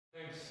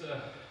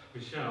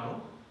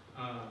Michelle,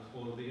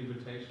 for the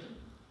invitation.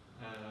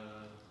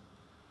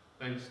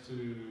 Thanks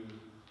to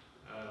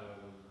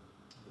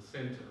the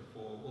Centre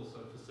for also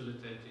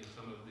facilitating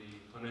some of the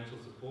financial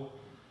support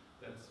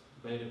that's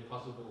made it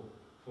possible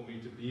for me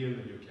to be in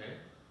the UK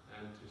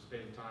and to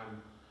spend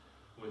time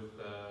with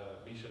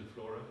Mish and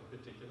Flora in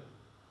particular.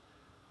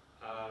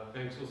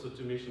 Thanks also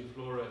to Mish and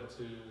Flora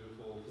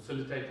for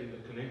facilitating the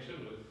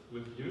connection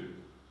with you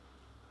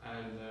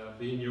and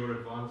being your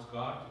advance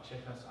guard to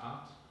check us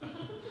out.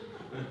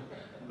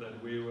 That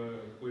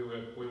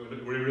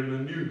we're in the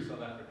new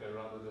South Africa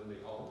rather than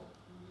the old.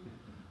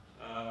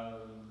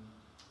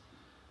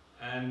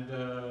 And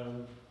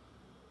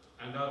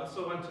I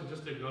also want to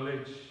just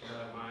acknowledge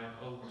my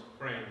old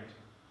friend,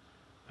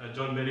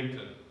 John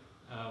Bennington,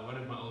 one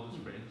of my oldest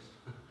friends.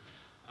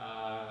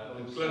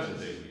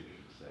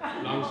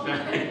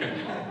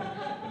 Long-standing.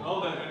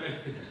 Hold on.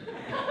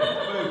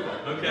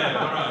 Okay,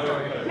 all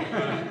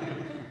right.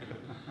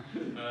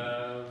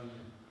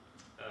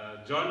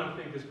 John, I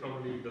think, is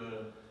probably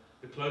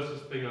the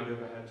closest thing I've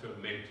ever had to a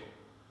mentor.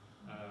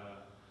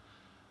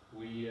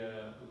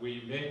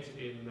 We met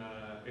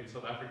in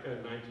South Africa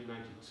in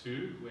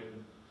 1992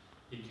 when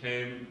he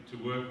came to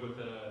work with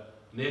a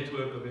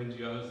network of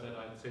NGOs that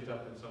I'd set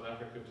up in South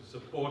Africa to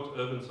support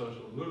urban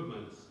social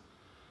movements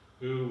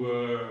who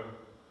were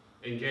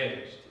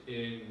engaged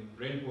in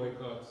rent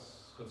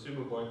boycotts,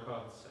 consumer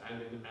boycotts,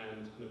 and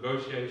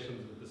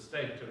negotiations with the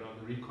state around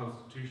the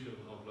reconstitution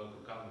of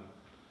local government.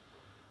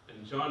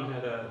 And John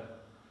had a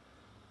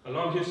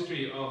long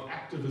history of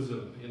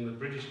activism in the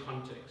British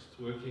context,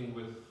 working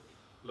with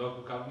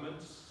local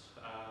governments,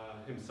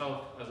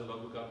 himself as a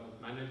local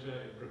government manager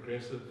in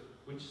progressive.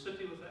 Which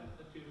city was that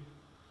you?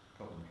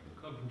 Coventry.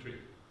 Coventry.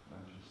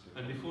 Manchester.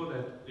 And before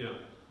that, yeah.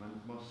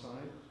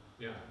 Mosside.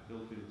 Yeah.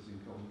 Hillfields in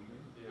Coventry.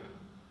 Yeah.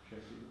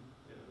 Sheffield.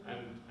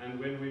 Yeah. And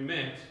when we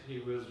met, he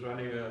was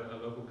running a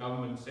local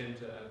government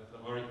centre at the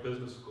Warwick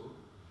Business School.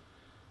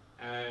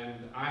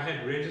 And I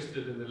had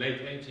registered in the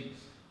late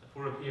 80s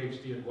for a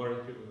PhD at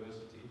Warwick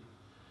University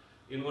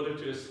in order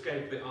to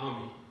escape the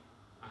army.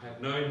 I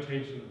had no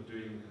intention of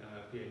doing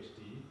a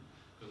PhD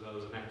because I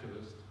was an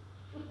activist.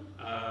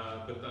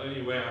 But the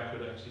only way I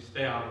could actually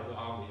stay out of the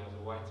army as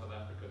a white South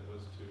African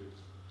was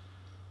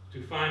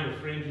to find a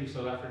friendly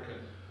South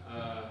African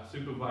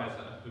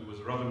supervisor who was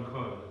Robin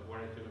Cohen at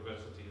Warwick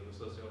University in the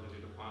sociology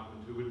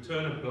department, who would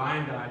turn a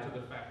blind eye to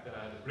the fact that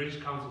I had a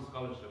British Council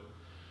scholarship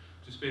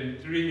to spend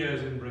 3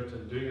 years in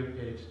Britain doing a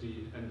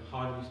PhD and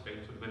hardly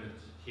spent a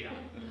minute here.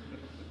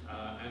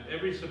 And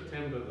every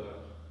September though,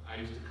 I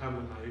used to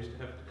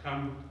have to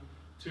come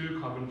to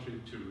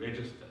Coventry to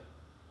register.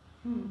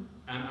 And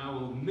I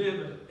will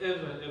never,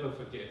 ever, ever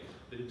forget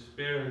the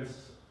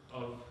experience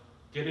of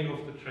getting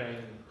off the train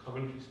at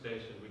Coventry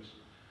Station, which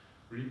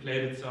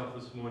replayed itself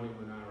this morning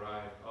when I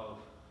arrived, of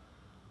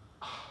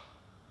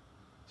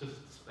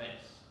just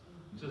space,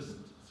 just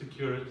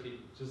security,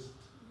 just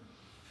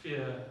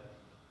fear,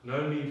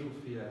 no need for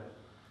fear.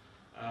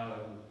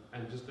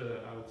 And just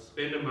I would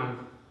spend a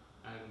month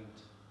and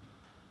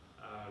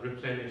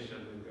replenish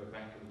and then go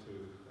back into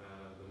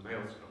the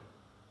maelstrom.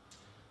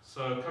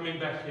 So coming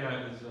back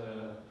here is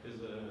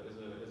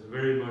a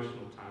very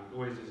emotional time. It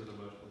always is an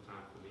emotional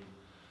time for me.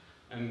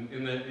 And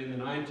in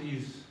the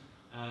 90s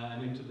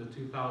and into the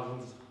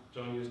 2000s,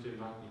 John used to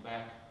invite me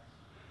back,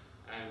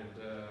 and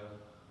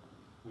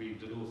we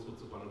did all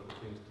sorts of wonderful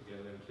things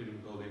together, including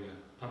building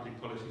a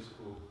public policy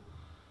school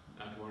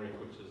at Warwick,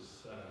 which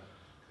is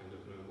kind of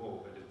no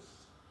more, but it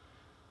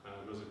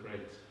was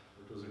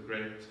a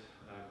great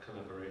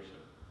collaboration.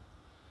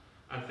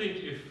 I think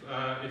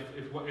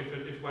if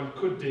one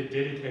could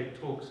dedicate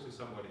talks to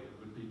somebody, it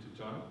would be to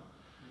John,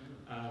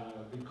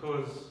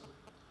 because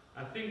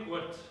I think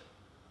why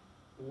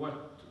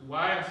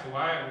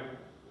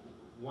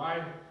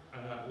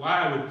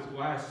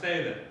I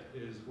say that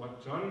is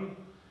what John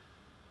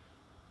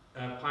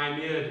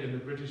pioneered in the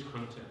British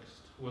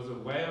context was a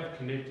way of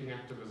connecting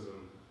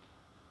activism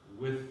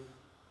with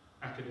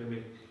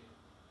academic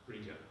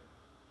rigor.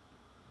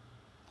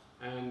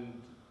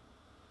 And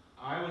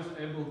I was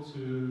able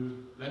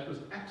to, that was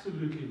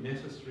absolutely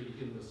necessary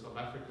in the South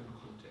African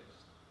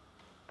context.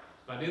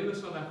 But in the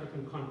South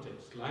African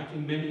context, like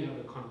in many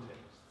other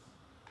contexts,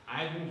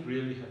 I didn't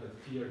really have a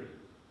theory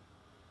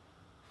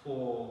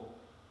for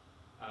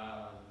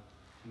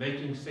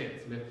making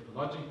sense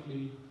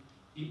methodologically,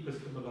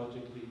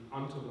 epistemologically,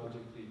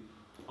 ontologically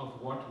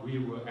of what we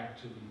were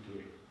actually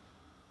doing.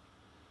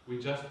 We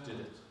just did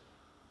it.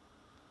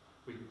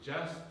 We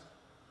just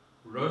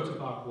wrote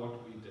about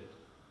what we did.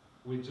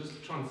 We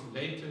just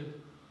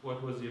translated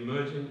what was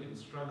emerging in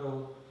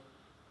struggle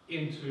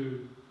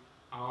into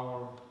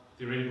our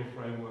theoretical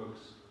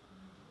frameworks,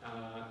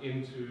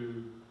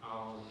 into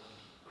our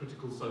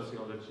critical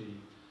sociology,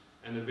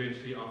 and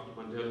eventually, after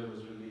Mandela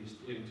was released,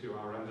 into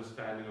our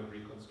understanding of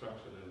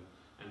reconstruction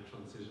and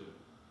transition.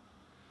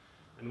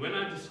 And when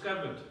I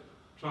discovered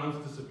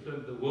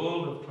the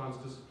world of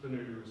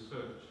transdisciplinary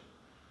research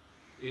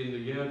in the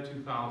year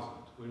 2000,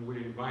 when we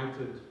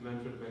invited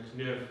Manfred Max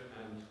Neef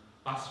and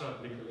Basra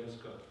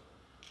Nicolescu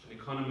an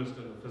economist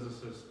and a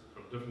physicist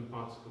from different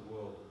parts of the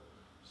world,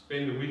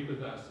 spend a week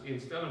with us in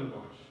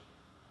Stellenbosch.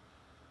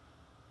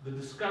 The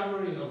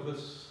discovery of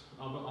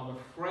a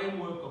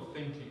framework of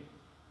thinking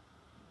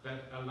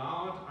that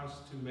allowed us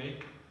to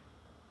make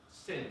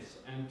sense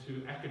and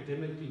to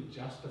academically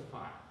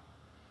justify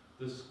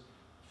this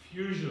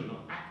fusion of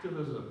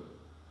activism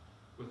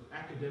with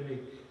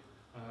academic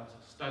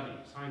study,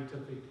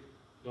 scientific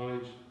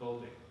knowledge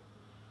building,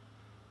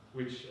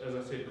 which, as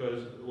I said,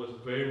 was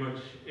very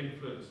much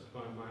influenced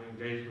by my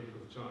engagement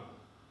with John.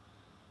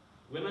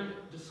 When I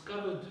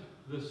discovered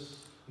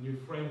this new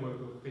framework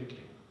of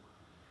thinking,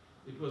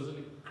 it was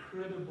an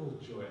incredible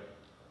joy.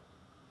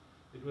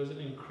 It was an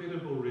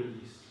incredible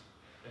release,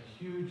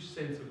 a huge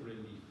sense of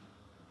relief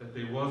that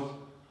there was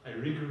a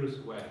rigorous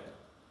way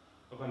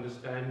of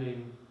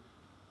understanding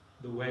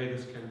the way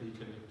this can be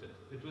connected.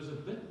 It was a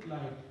bit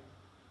like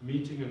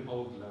meeting an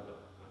old lover,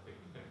 I think,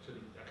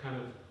 actually, a kind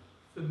of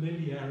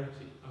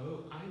familiarity.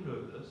 Oh, I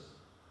know this.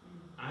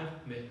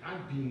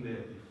 I've been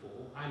there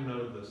before. I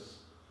know this.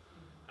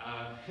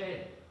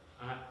 Hey,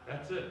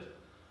 that's it.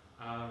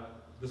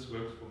 This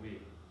works for me.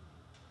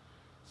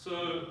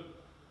 So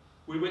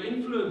we were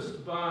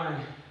influenced by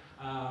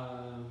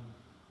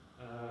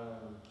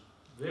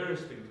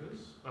various thinkers,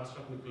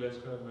 Bastian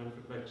Nicolescu,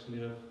 Manfred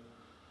Maxneff,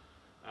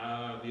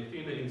 the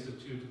Athena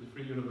Institute, the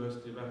Free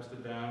University of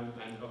Amsterdam,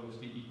 and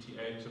obviously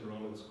ETH and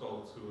Roland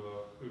Scholz,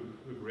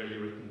 who've really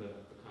written the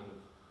kind of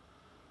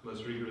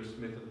most rigorous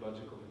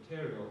methodological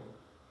material.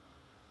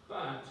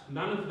 But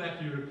none of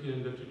that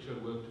European literature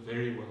worked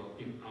very well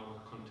in our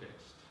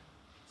context.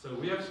 So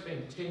we have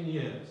spent 10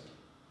 years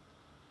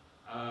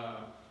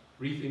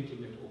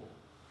rethinking it all.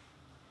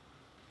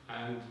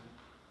 And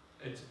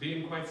it's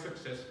been quite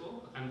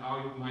successful, and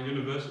my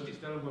university,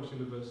 Stellenbosch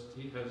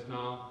University, has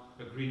now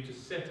agreed to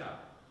set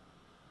up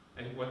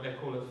what they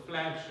call a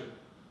flagship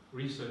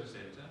research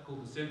center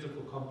called the Center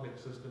for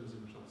Complex Systems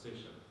in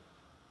Transition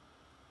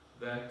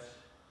that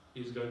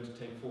is going to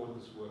take forward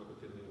this work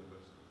within the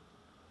university.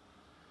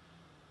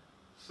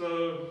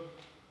 So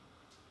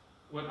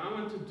what I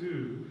want to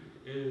do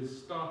is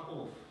start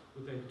off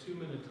with a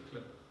 2-minute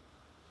clip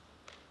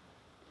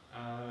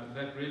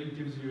that really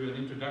gives you an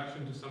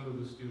introduction to some of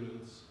the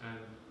students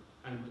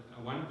and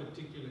one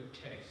particular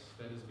case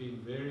that has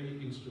been very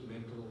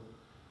instrumental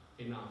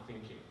in our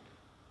thinking,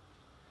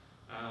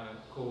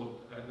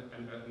 called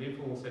an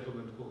informal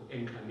settlement called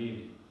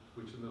Enkanini,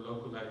 which in the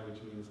local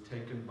language means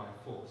taken by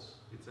force.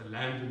 It's a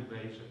land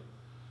invasion,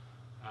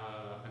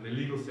 an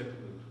illegal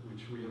settlement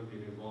which we have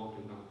been involved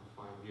in now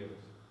for 5 years.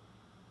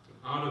 And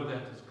out of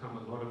that has come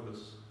a lot of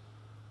this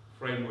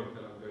framework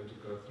that I'm going to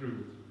go through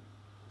with you.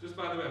 Just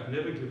by the way, I've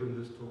never given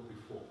this talk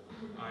before.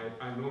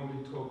 I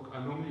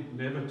normally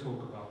never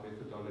talk about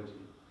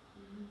methodology.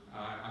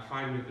 I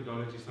find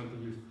methodology something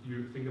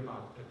you think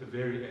about at the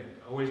very end.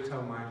 I always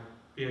tell my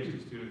PhD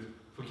students,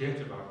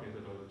 forget about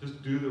methodology.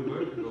 Just do the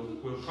work and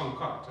we'll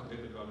concoct a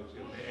methodology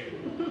at the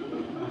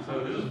end.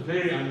 So this is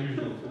very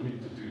unusual for me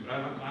to do.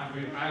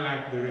 I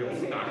like the real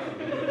stuff.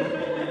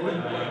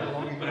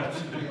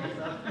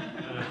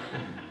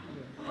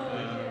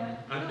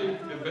 I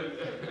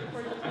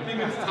think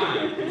it's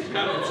time. It's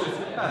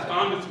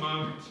found its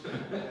moment.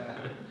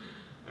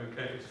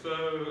 Okay, so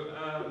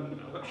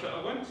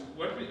I want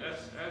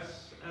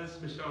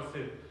as Michelle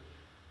said,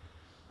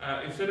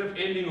 instead of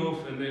ending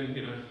off and then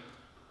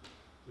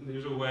in the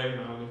usual way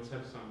now, let's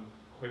have some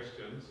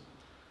questions.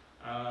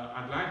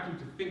 I'd like you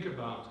to think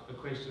about a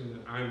question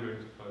that I'm going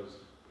to pose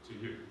to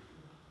you.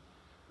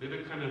 Let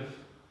it kind of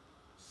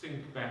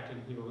sink back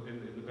in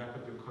the back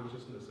of your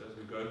consciousness as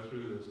we go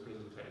through this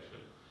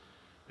presentation.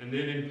 And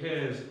then in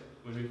pairs,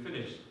 when we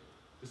finish,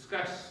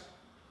 discuss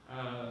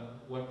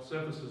what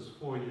surfaces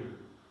for you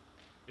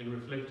in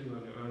reflecting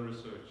on your own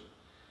research,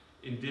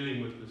 in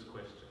dealing with this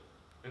question.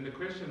 And the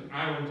question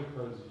I want to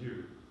pose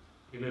you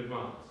in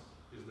advance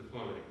is the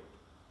following.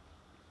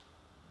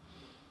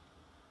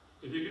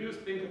 If you can just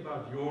think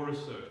about your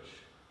research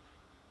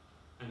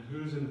and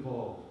who's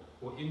involved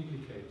or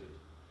implicated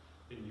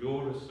in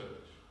your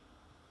research,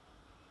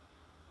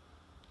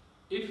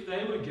 if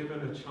they were given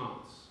a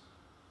chance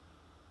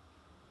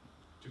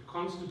to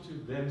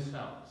constitute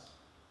themselves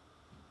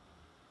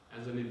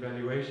as an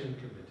evaluation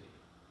committee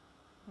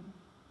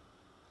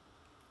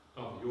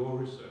of your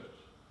research,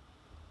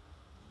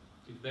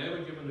 if they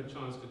were given a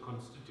chance to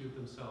constitute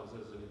themselves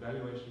as an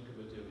evaluation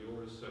committee of your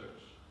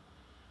research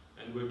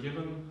and were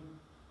given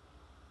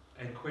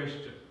a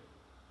question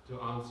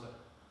to answer,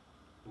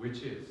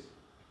 which is,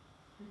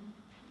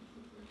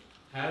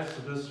 has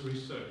this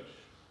research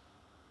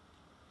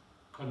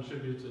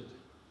contributed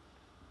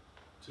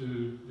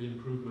to the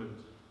improvement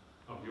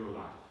of your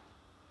life?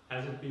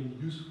 Has it been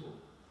useful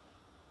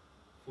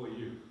for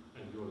you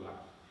and your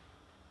life?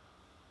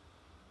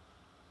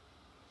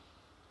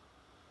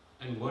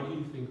 And what do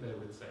you think they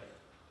would say?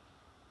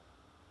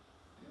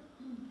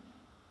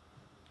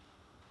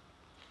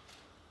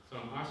 So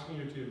I'm asking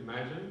you to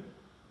imagine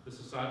the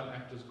societal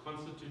actors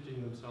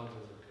constituting themselves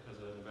as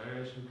an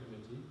evaluation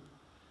committee,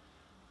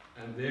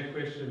 and their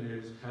question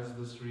is, has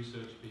this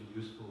research been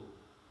useful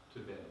to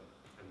them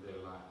and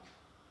their lives.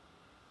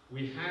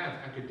 We have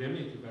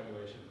academic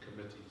evaluation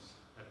committees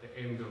at the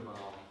end of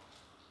our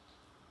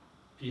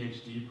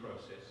PhD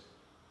process,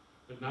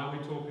 but now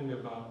we're talking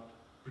about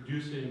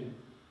producing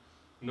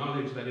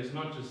knowledge that is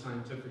not just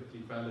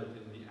scientifically valid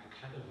in the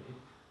academy,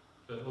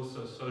 but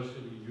also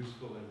socially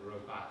useful and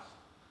robust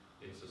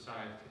in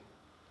society.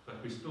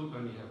 But we still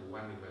only have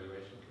one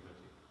evaluation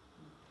committee,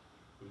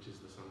 which is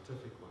the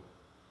scientific one.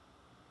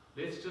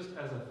 Let's just,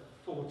 as a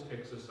thought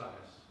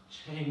exercise,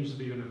 change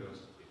the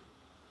university.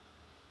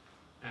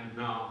 And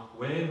now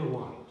wave a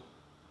wand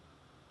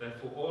that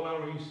for all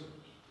our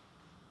research,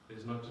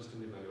 there's not just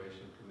an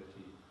evaluation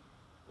committee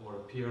or a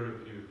peer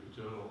review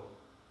journal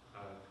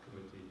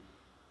committee,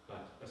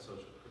 but a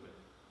social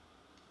committee.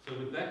 So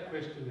with that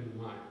question in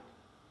mind,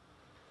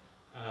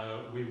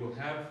 we will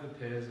have the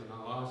pairs, and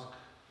I'll ask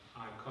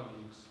our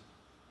colleagues,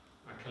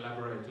 our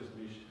collaborators,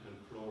 Mish and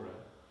Flora,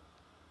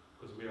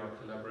 because we are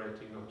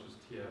collaborating not just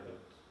here, but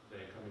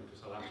they're coming to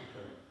South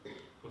Africa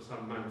for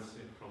some months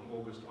from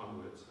August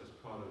onwards as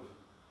part of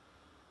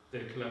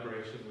their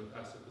collaboration with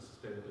us at the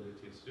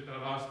Sustainability Institute.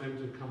 I'll ask them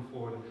to come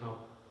forward and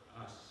help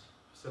us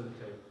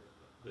facilitate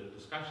the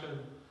discussion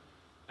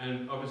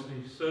and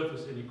obviously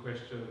surface any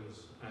questions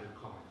and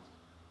comments.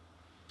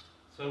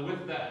 So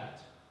with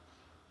that,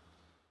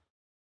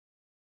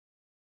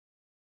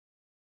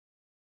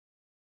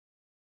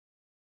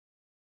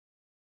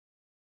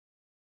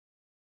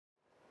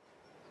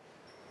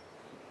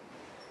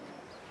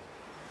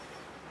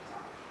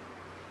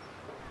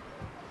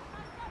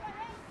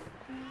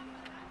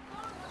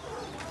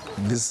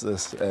 this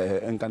is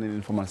an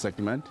informal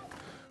segment.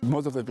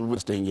 Most of the people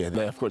staying here,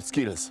 they have got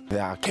skills. They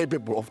are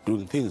capable of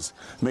doing things,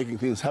 making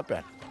things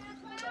happen.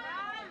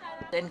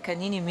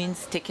 Nkanini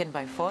means taken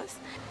by force.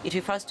 It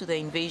refers to the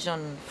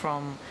invasion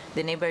from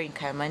the neighboring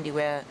Kayamandi,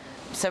 where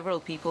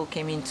several people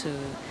came into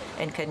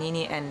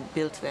Nkanini and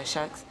built their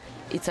shacks.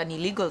 It's an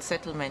illegal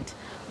settlement,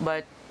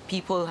 but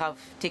people have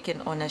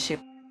taken ownership.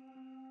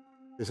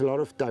 There's a lot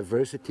of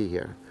diversity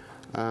here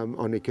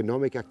on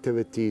economic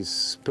activities,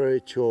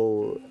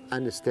 spiritual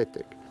and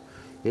aesthetic.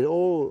 It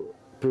all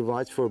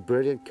provides for a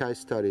brilliant case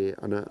study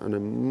on a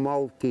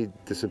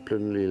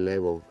multidisciplinary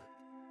level.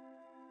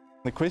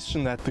 The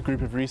question that the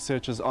group of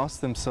researchers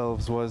asked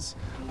themselves was,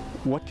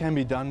 what can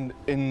be done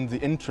in the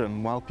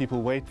interim while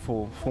people wait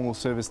for formal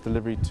service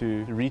delivery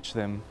to reach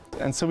them?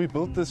 And so we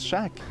built this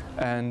shack,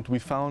 and we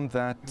found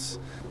that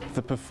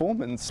the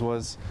performance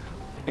was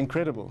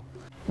incredible.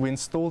 We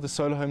installed the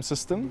solar home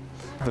system.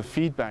 The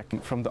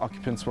feedback from the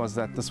occupants was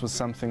that this was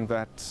something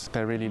that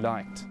they really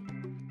liked.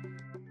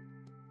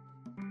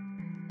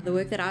 The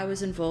work that I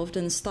was involved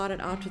in started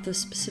out with a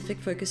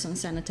specific focus on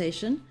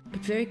sanitation,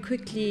 but very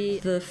quickly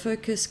the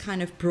focus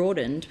kind of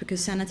broadened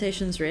because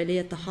sanitation is really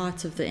at the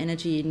heart of the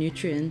energy,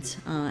 nutrient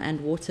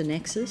and water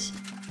nexus.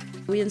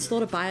 We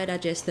installed a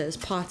biodigester as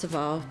part of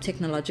our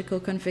technological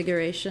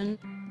configuration.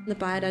 The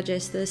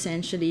biodigester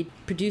essentially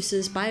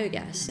produces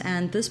biogas,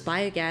 and this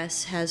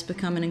biogas has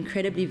become an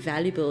incredibly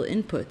valuable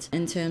input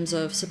in terms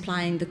of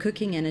supplying the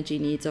cooking energy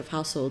needs of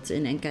households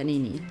in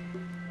Nkanini.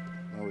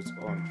 Now it's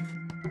on.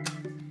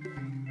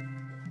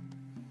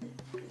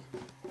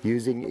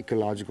 Using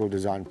ecological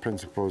design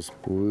principles,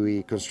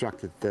 we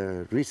constructed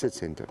the research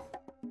center.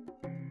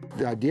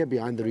 The idea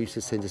behind the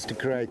research center is to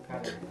create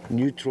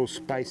neutral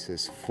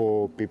spaces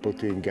for people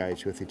to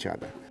engage with each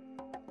other.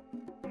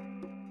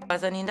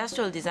 As an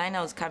industrial designer,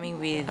 I was coming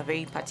with a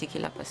very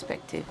particular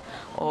perspective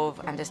of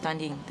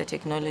understanding the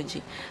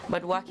technology,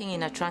 but working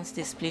in a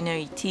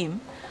transdisciplinary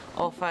team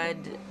offered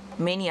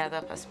many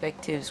other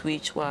perspectives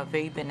which were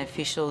very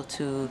beneficial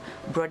to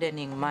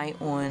broadening my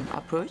own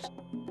approach.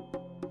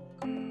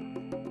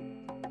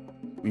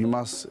 You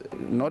must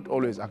not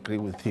always agree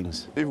with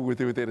things. Even with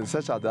the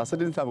researchers, there are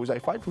certain times which I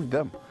fight with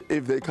them.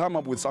 If they come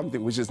up with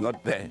something which is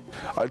not there,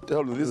 I'll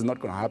tell them this is not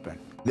going to happen.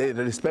 They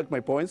respect my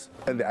points,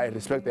 and I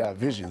respect their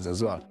visions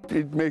as well.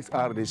 It makes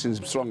our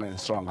relationship stronger and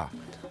stronger.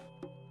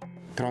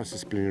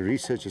 Transdisciplinary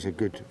research is a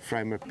good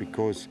framework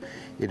because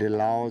it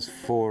allows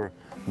for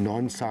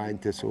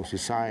non-scientists or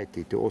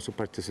society to also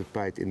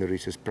participate in the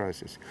research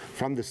process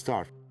from the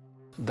start.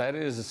 That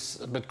is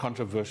a bit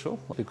controversial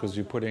because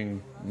you're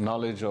putting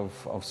knowledge of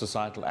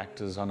societal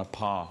actors on a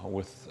par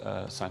with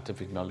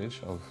scientific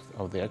knowledge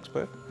of the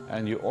expert,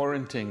 and you're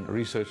orienting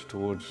research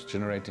towards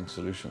generating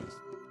solutions.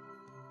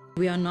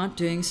 We are not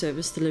doing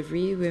service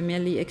delivery, we're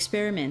merely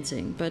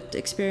experimenting, but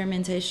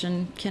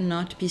experimentation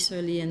cannot be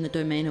solely in the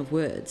domain of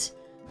words.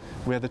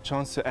 We had the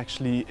chance to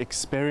actually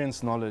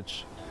experience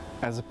knowledge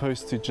as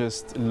opposed to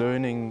just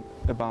learning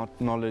about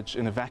knowledge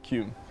in a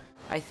vacuum.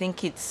 I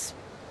think it's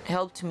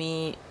helped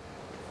me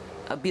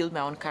build my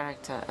own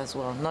character as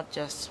well, not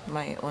just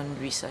my own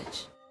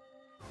research.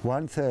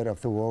 1/3 of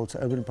the world's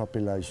urban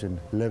population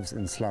lives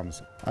in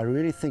slums. I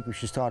really think we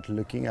should start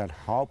looking at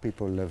how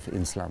people live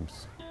in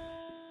slums.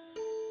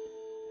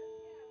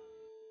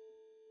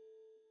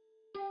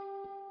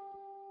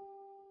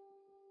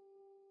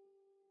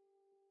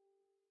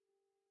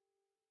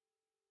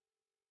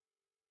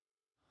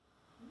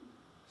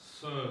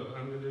 so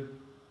I'm going to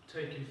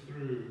take you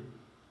through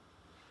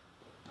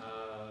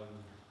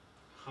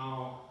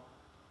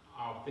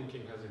our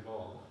thinking has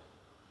evolved,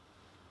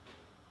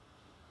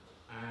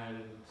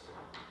 and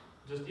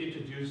just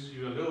introduce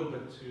you a little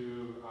bit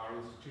to our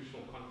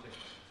institutional context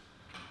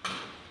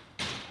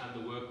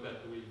and the work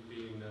that we've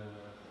been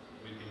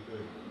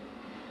doing.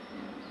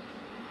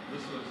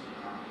 This was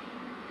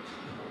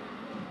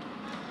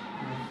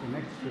the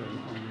next film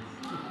on this.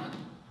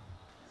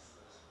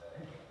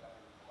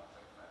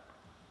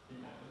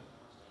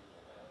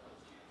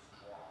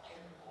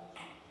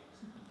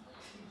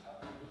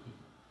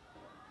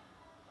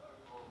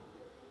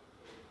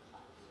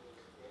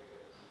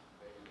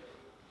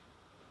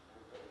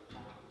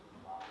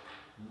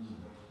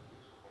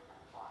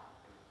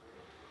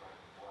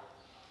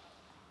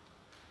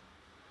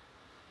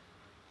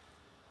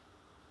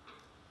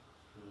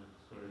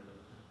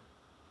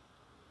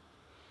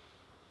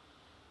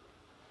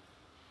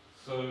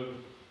 So,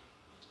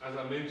 as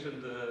I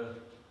mentioned, the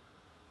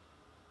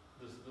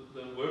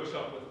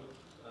workshop with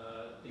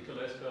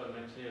Nicolesco and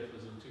Max Leaf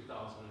was in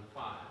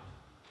 2005.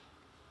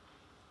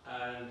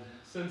 And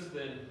since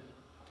then,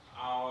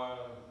 our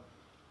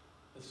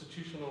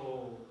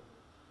institutional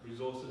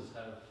resources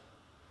have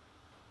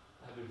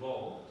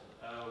evolved.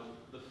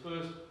 The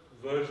first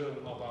version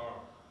of our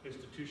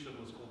institution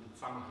was called the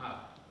Tsama Hub.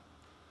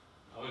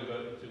 I won't go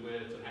into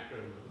where it's an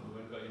acronym, I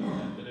won't go into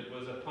that, but it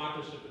was a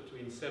partnership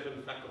between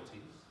 7 faculties.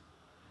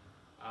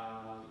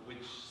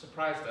 Which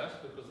surprised us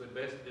because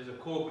there's a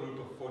core group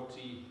of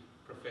 40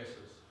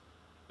 professors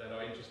that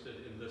are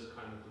interested in this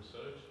kind of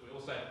research. We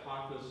also have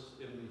partners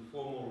in the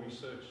formal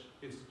research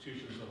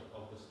institutions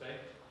of the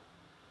state,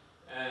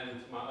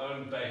 and my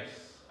own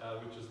base,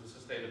 which is the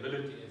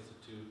Sustainability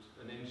Institute,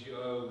 an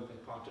NGO with a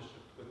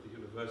partnership with the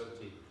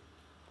university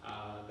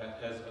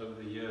that has over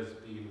the years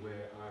been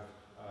where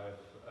I've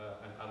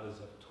and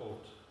others have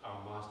taught our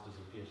master's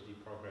and PhD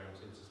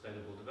programs in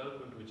sustainable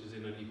development, which is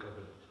in an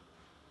eco-village.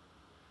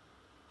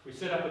 We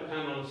set up a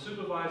panel of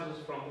supervisors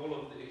from all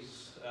of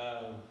these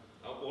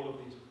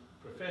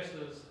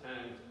professors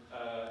and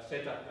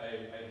set up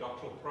a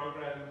doctoral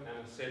program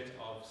and a set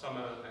of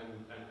summer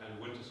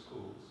and winter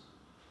schools.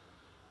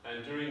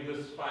 And during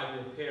this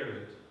 5-year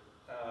period,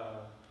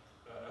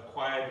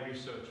 acquired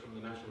research from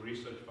the National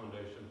Research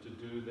Foundation to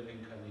do the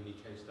Nkanini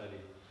case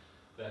study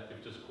that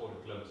we've just caught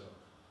a glimpse of.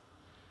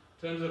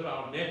 In terms of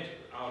our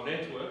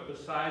network,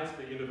 besides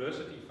the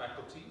university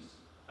faculties,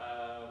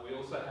 we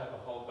also have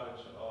a whole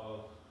bunch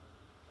of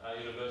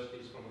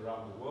universities from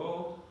around the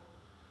world.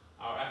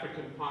 Our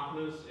African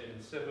partners in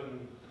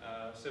seven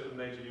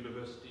major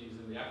universities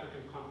in the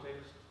African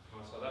context,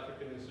 our South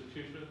African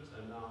institutions,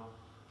 and now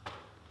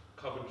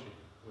Coventry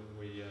when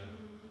we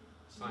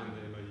signed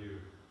the MOU,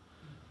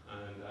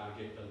 and I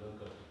get the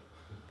logo.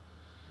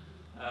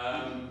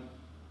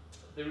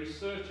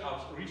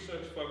 Our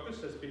research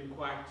focus has been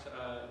quite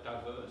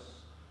diverse,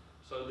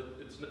 so that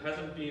it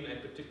hasn't been a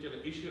particular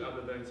issue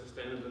other than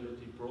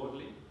sustainability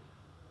broadly.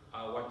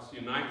 What's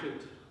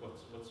united,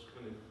 what's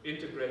kind of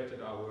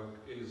integrated our work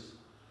is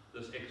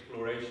this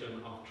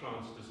exploration of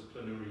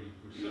transdisciplinary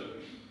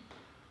research,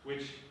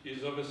 which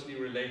is obviously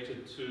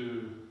related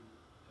to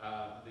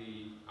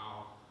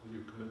our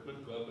new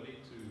commitment globally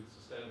to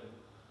sustainable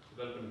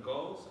development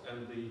goals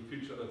and the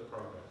Future Earth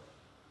program.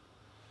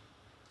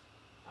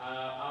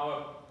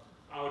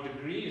 Our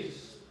degree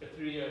is a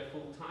 3-year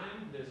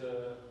full-time.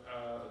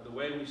 The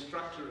way we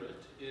structure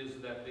it is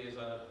that there's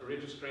a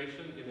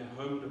registration in a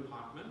home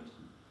department,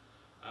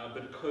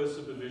 but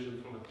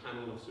co-supervision from a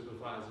panel of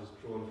supervisors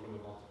drawn from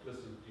a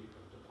multiplicity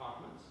of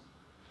departments.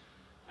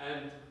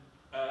 And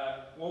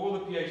all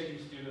the PhD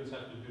students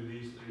have to do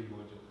these 3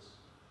 modules.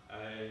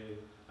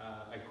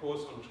 A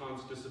course on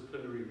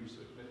transdisciplinary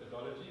research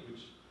methodology,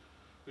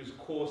 whose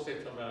core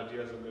set of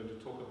ideas I'm going to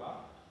talk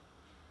about.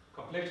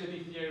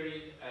 Complexity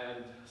theory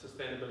and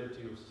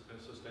sustainability and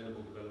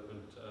sustainable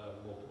development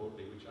more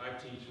broadly, which I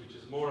teach, which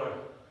is more,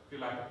 if you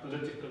like, a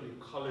political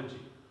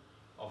ecology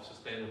of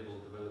sustainable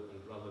development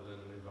rather than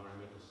an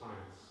environmental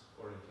science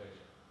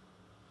orientation.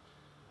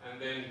 And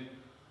then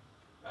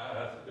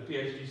the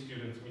PhD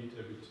students meet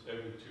every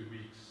 2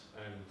 weeks,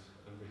 and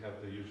we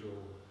have the usual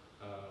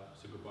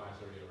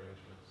supervisory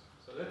arrangements.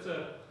 So that's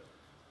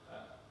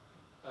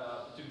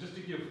just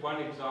to give one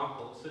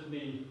example,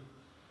 Sydney,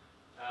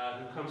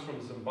 who comes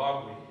from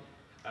Zimbabwe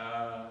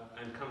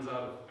and comes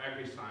out of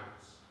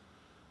agri-science,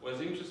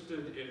 was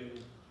interested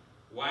in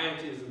why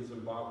it is in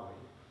Zimbabwe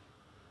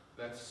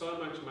that so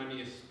much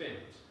money is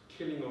spent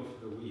killing off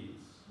the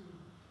weeds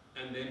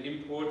and then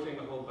importing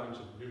a whole bunch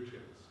of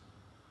nutrients,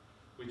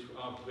 which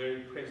are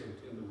very present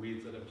in the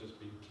weeds that have just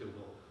been killed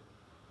off.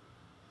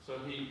 So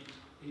he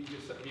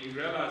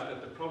realized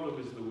that the problem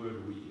is the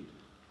word weed,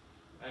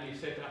 and he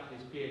set up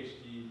his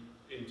PhD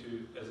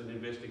as an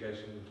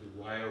investigation into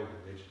wild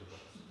vegetables,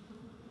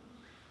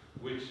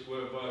 which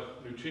were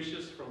both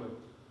nutritious from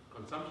a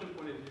consumption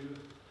point of view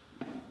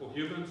for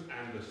humans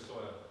and the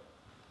soil.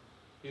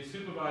 His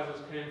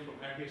supervisors came from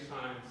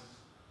agri-science,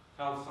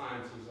 health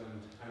sciences,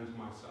 and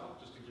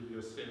myself, just to give you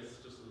a sense,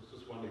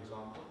 just one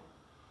example.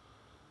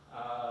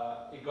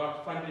 He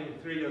got funding,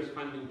 3 years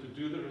funding to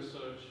do the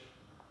research,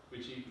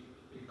 which he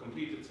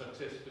completed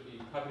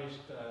successfully,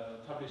 published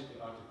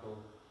the article,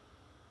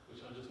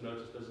 which I just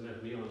noticed doesn't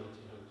have me on it,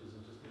 which is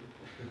interesting.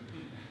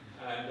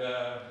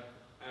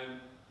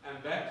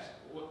 and that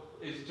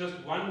is just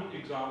one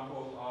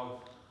example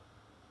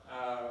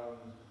of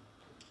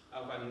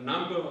a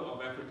number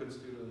of African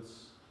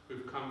students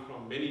who've come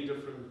from many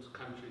different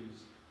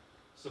countries,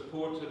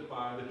 supported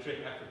by the Trek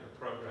Africa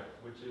program,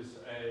 which is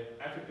an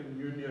African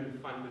Union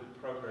funded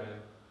program,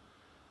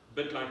 a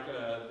bit like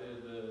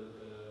the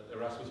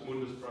Erasmus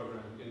Mundus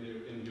program in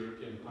the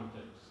European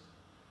context.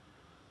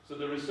 So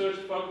the research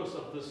focus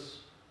of this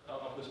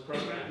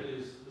program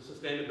is the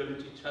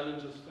sustainability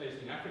challenges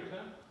facing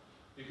Africa.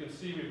 You can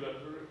see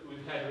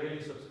we've had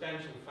really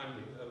substantial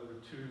funding over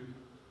two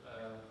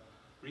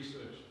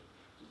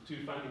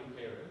funding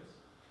periods.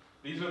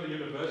 These are the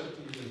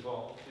universities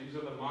involved. These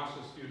are the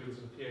master's students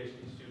and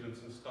PhD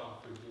students and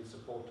staff who've been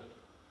supported.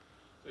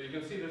 So you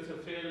can see that's a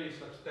fairly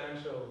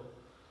substantial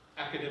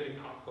academic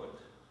output.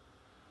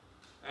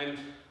 And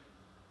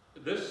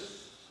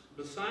this,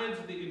 besides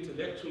the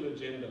intellectual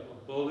agenda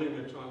of building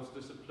a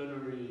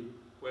transdisciplinary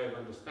way of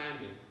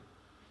understanding,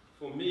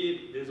 for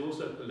me, there's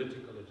also a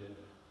political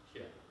agenda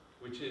here,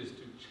 which is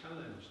to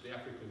challenge the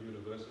African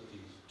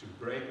universities to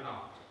break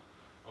out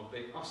of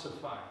their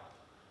ossified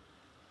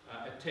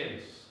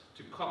attempts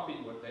to copy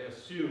what they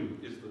assume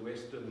is the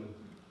Western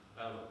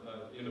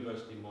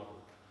university model,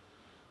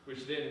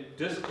 which then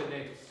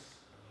disconnects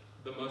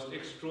the most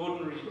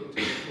extraordinary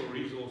intellectual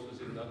resources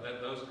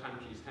that those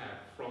countries have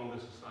from the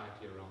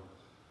society around them.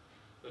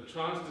 The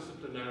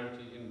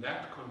transdisciplinarity in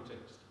that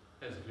context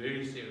has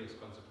very serious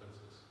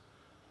consequences,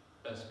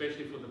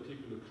 especially for the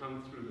people who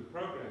come through the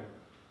program,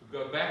 who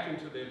go back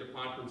into their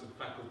departments and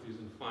faculties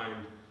and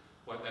find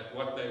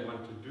what they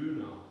want to do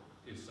now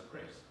is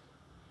suppressed.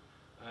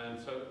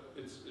 And so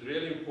it's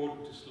really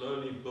important to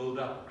slowly build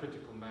up a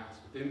critical mass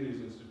within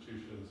these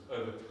institutions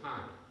over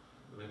time,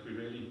 so that we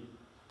really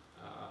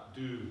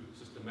do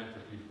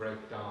systematically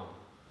break down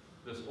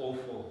this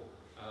awful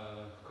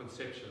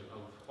conception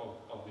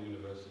of the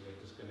university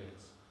that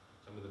disconnects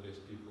some of the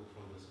best people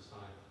from the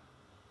society.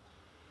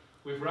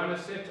 We've run a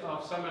set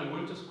of summer and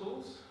winter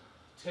schools.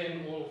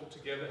 10 all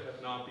together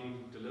have now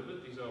been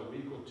delivered. These are a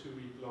week or 2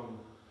 week long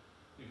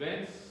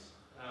events,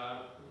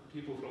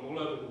 people from all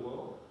over the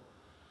world.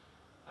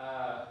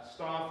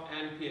 Staff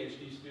and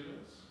PhD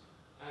students,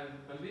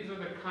 and these are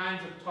the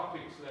kinds of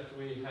topics that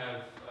we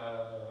have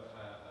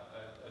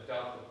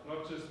dealt with,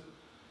 not just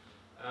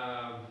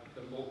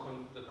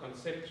the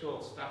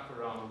conceptual stuff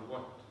around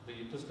what the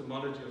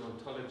epistemology and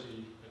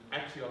ontology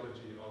and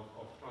axiology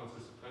of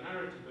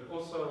transdisciplinarity, but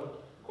also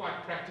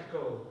quite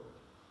practical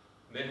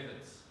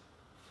methods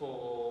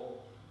for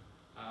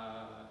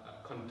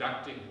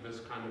conducting this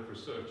kind of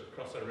research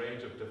across a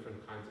range of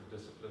different kinds of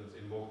disciplines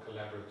in more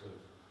collaborative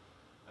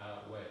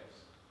ways.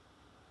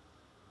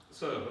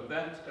 So, with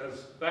that as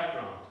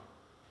background,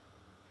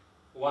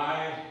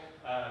 why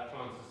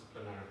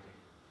transdisciplinarity?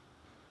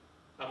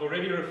 I've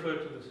already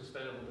referred to the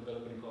Sustainable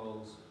Development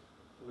Goals,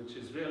 which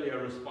is really a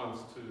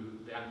response to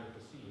the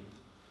Anthropocene.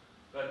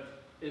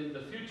 But in the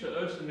Future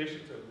Earth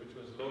Initiative, which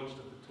was launched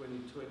at the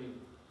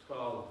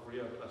 2012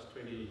 Rio Plus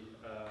 20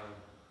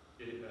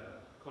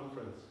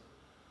 conference,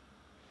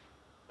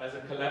 as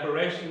a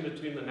collaboration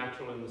between the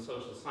natural and the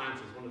social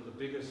sciences, one of the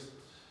biggest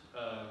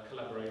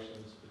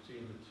collaborations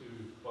between the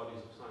two bodies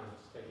of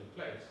science taking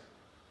place,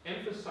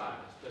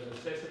 emphasized the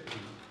necessity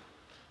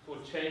for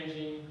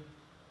changing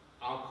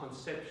our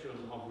conception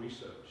of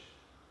research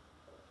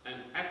and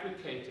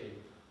advocating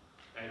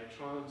a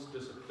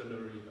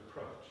transdisciplinary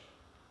approach.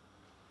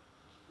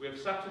 We have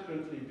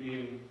subsequently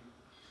been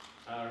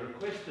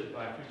requested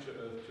by Future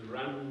Earth to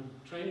run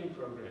training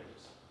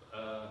programs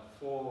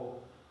for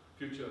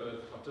Future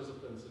Earth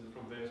participants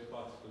from various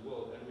parts of the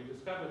world, and we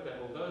discovered that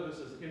although this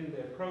is in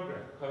their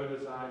program,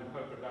 co-design,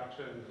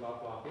 co-production, blah,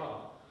 blah,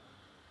 blah,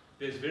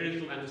 there's very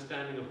little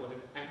understanding of what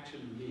it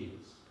actually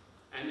means.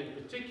 And in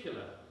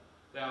particular,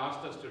 they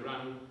asked us to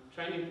run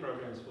training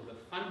programs for the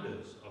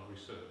funders of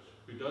research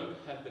who don't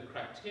have the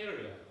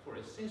criteria for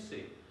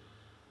assessing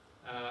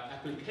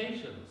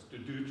applications to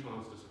do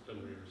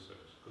transdisciplinary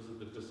research because of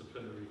the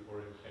disciplinary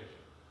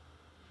orientation.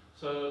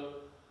 So,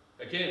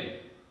 again,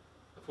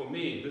 for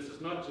me, this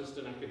is not just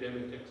an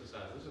academic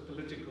exercise, this is a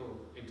political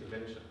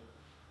intervention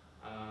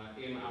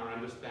in our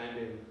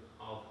understanding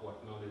of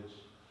what knowledge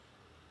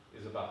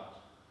is about.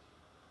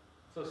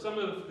 So some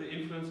of the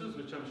influences,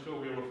 which I'm sure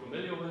we're all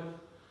familiar with,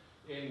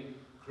 in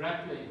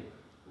grappling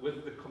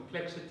with the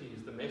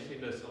complexities, the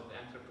messiness of the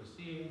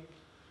Anthropocene,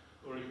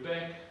 Ulrich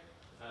Beck,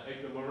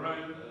 Edgar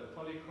Morin,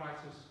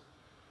 polycrisis,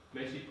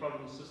 messy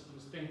problem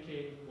systems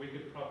thinking,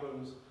 wicked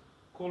problems,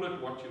 call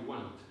it what you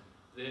want.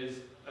 There's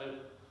a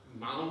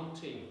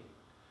mounting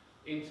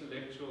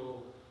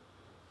intellectual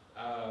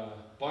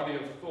body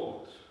of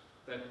thought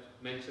that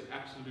makes it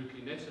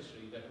absolutely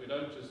necessary that we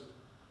don't just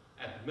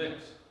admit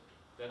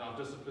that our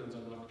disciplines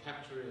are not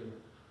capturing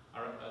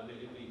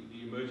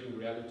the emerging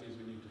realities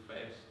we need to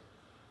face,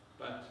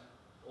 but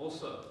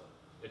also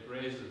it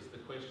raises the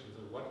questions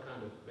of what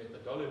kind of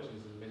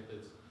methodologies and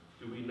methods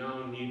do we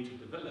now need to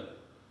develop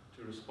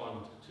to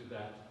respond to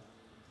that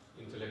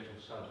intellectual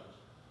challenge.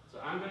 So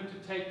I'm going to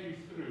take you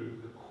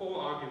through the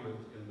core argument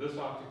in this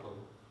article,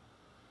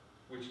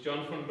 which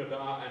John van Breda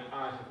and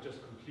I have just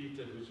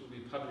completed, which will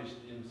be published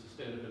in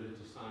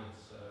Sustainability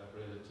Science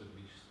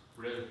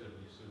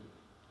relatively soon.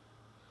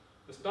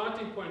 The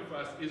starting point for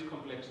us is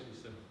complexity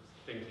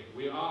thinking.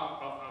 We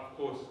are, of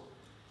course,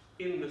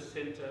 in the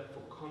center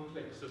for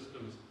complex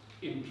systems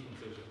in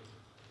transition.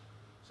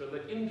 So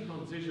the in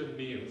transition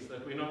means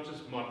that we're not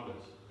just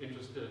modelers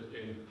interested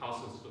in how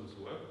systems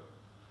work.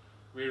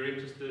 We're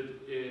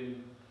interested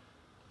in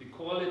the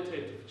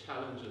qualitative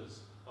challenges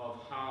of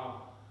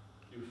how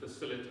you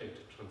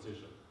facilitate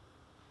transition.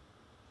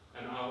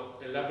 And I'll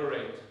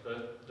elaborate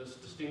this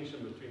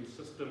distinction between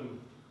system,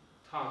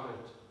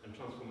 target, and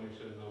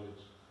transformation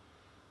knowledge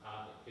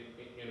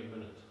in a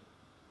minute.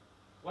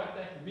 What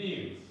that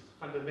means,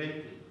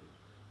 fundamentally,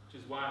 which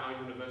is why our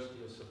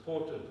university has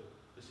supported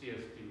the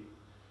CST,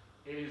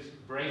 is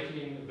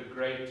breaking the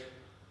great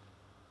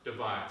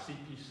divide.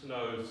 C.P.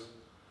 Snow's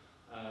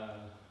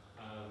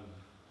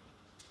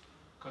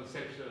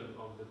conception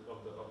of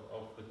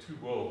the two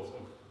worlds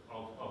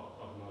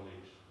of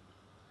knowledge,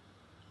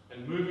 and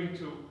moving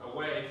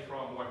away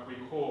from what we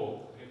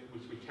call,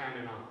 which we can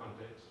in our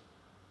context,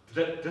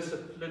 the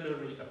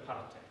disciplinary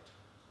apartheid,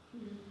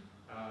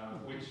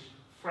 which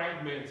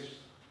fragments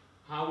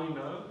how we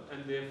know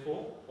and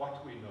therefore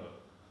what we know.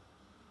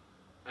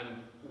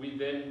 And we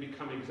then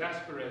become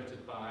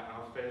exasperated by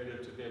our failure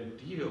to then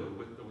deal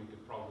with the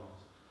wicked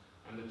problems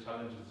and the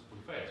challenges we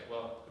face.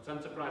 Well, it's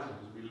unsurprising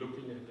because we're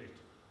looking at it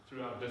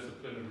through our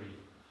disciplinary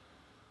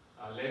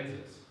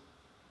lenses.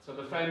 So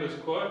the famous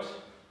quote,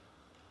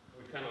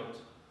 we cannot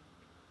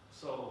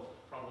solve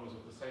problems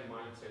with the same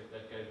mindset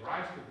that gave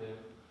rise to them,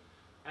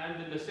 and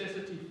the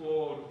necessity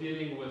for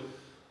dealing with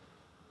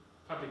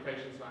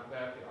publications like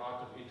that, The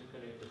Art of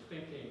Interconnected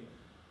Thinking,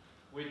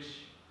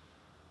 which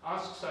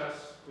asks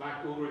us,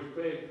 like Ulrich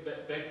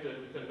Beck did,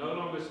 we can no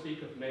longer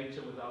speak of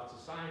nature without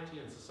society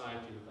and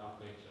society without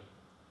nature.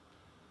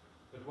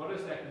 But what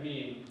does that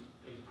mean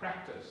in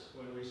practice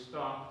when we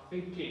start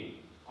thinking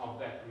of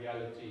that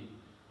reality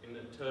in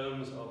the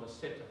terms of a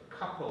set of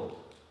coupled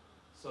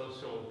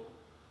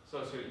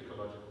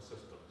socio-ecological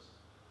systems?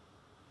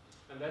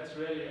 And that's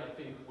really, I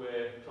think,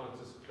 where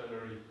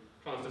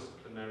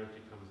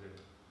transdisciplinarity comes in.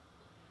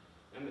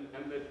 And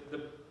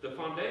the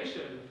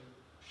foundation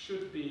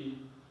should be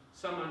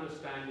some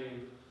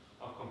understanding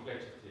of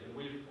complexity. And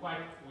we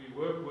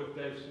work with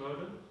Dave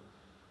Snowden,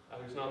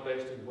 who's now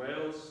based in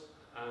Wales,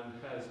 and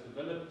has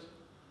developed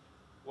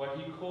what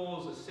he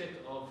calls a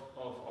set of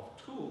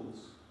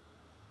tools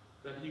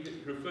that he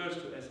refers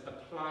to as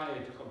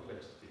applied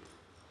complexity.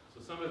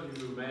 So some of you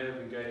who may have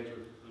engaged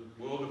with the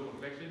world of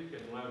complexity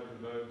can now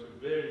convert to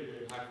very,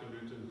 very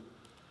highfalutin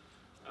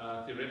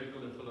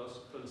theoretical and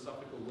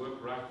philosophical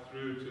work right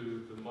through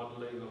to the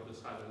modeling of the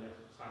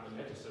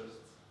cyberneticists.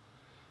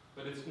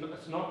 But it's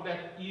not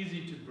that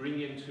easy to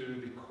bring into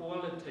the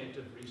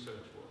qualitative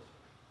research work.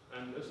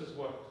 And this is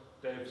what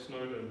Dave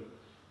Snowden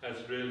has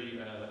really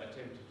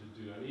attempted to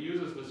do. And he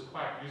uses this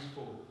quite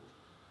useful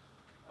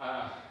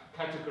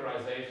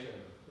categorization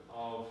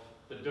of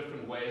the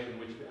different ways in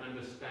which we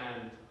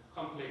understand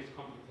complex,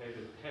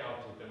 complicated,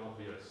 chaotic, and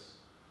obvious.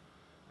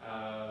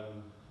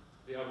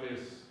 The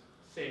obvious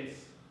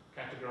sense,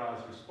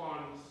 categorize,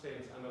 respond,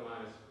 sense,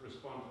 analyze,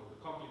 respond for the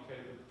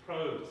complicated,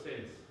 probe,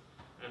 sense,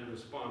 and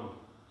respond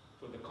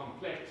for the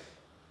complex,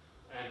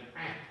 and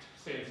act,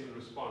 sense, and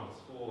response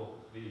for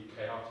the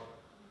chaotic,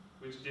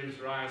 which gives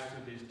rise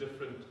to these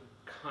different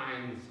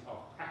kinds of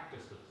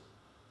practices.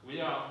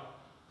 We are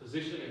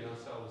positioning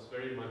ourselves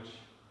very much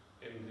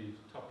in the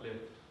top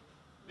left,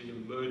 the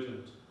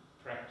emergent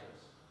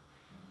practice.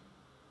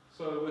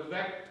 So with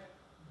that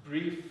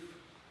brief,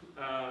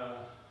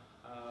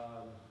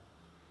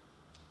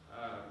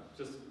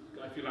 just,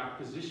 if you like,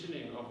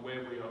 positioning of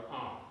where we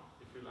are,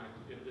 if you like,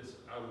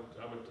 I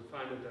would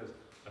define it as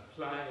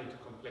applied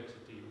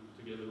complexity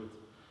together with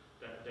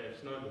Dave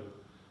Snowden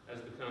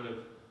as the kind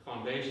of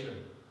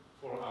foundation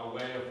for our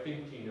way of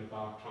thinking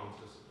about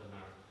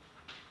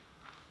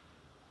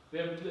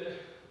transdisciplinarity.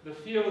 The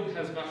field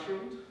has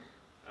mushroomed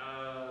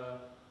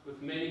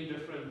with many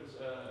different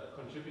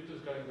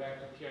contributors going back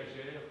to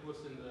Piaget, of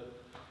course, in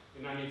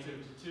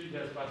 1972. He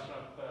has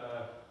Basrap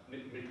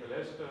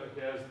Nicolescu,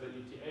 here's the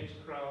ETH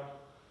crowd,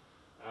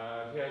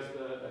 here's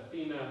the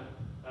Athena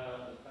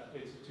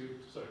Institute,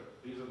 sorry,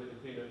 these are the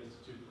Athena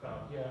Institute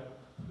crowd here,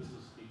 this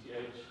is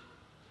ETH.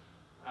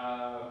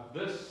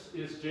 This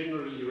is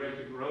generally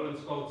recognized, Roland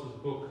Scholz's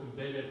book,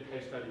 Embedded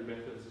Case Study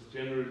Methods, is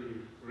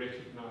generally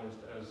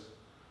recognized as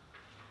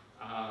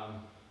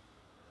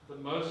the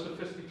most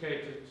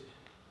sophisticated,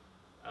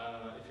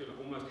 if you like,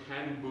 almost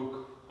handbook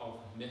of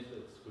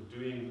methods for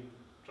doing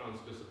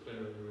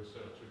transdisciplinary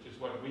research, which is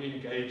what we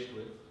engaged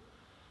with.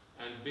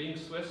 And being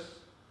Swiss,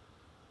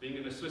 being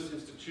in a Swiss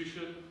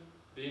institution,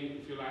 being,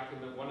 if you like, in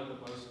one of the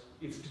most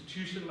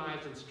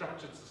institutionalized and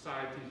structured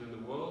societies in the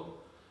world,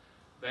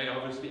 they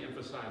obviously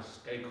emphasize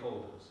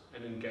stakeholders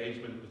and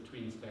engagement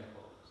between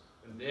stakeholders.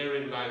 And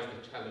therein lies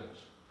the challenge,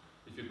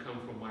 if you to come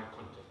from my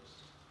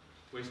context,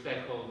 where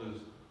stakeholders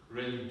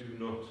really do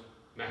not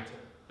matter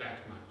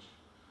that much.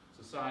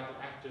 Societal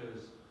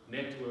actors,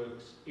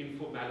 networks,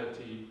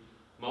 informality,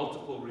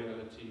 multiple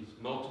realities,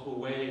 multiple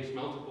ways,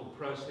 multiple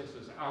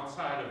processes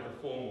outside of the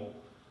formal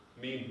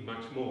mean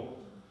much more.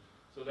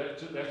 So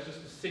that's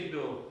just to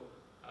signal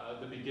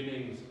the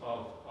beginnings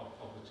of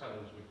the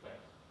challenge we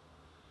face.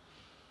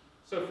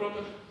 So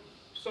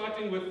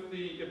starting with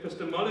the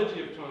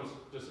epistemology of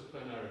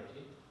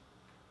transdisciplinarity,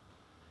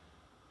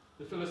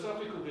 the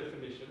philosophical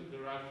definition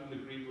derived from the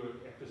Greek word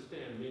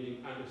episteme,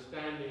 meaning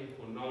understanding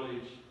or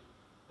knowledge,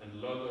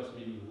 and logos,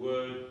 meaning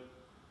word.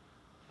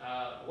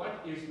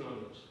 What is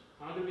knowledge?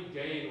 How do we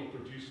gain or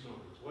produce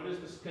knowledge? What is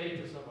the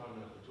status of our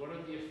knowledge? What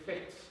are the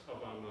effects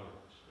of our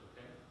knowledge?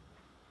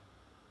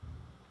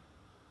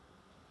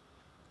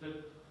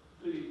 Okay?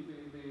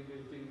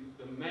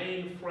 The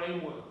main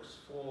frameworks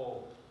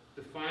for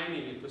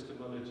defining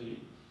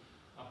epistemology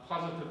are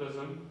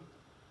positivism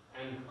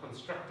and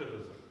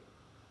constructivism.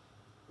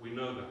 We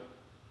know that.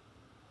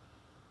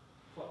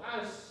 For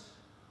us,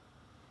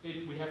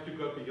 we have to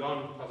go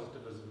beyond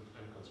positivism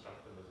and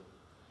constructivism.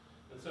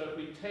 And so if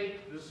we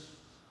take this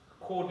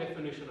core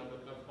definition of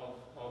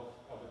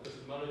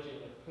epistemology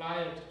and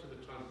apply it to the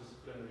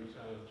transdisciplinary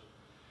challenge,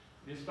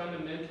 it is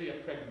fundamentally a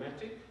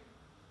pragmatic,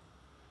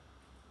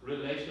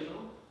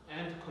 relational,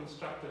 and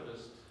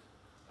constructivist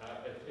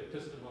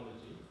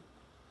epistemology,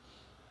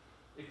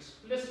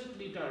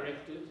 explicitly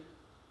directed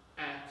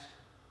at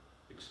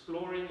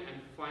exploring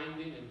and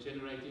finding and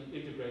generating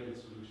integrated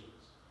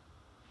solutions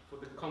for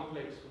the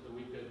complex, for the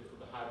wicked, for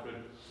the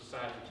hybrid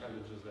societal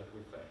challenges that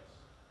we face.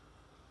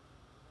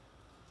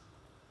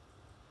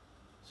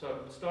 So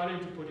I'm starting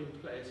to put in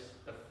place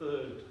a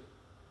third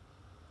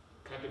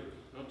category,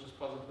 not just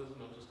positivism,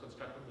 not just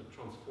constructivism, but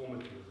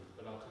transformativism,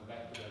 but I'll come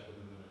back to that in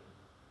a minute.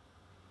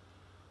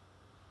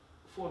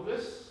 For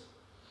this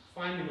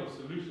finding of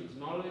solutions,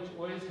 knowledge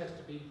always has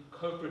to be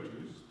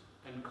co-produced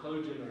and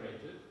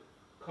co-generated,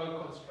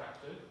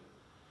 co-constructed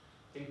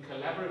in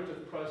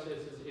collaborative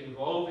processes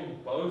involving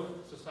both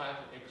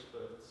societal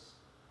experts,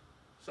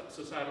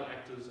 societal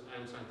actors,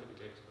 and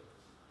scientific experts.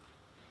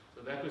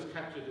 So that was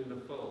captured in the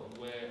film,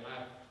 where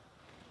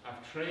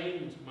I've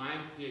trained my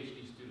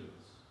PhD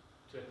students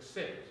to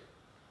accept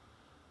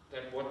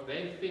that what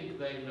they think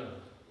they know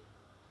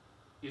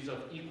is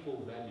of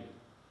equal value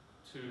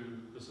to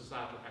the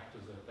societal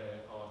actors that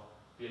they are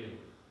dealing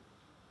with.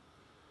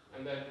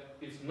 And that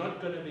it's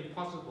not going to be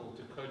possible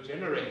to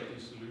co-generate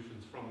these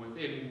solutions from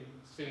within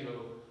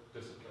single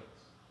disciplines.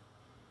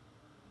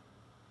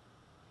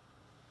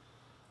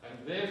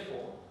 And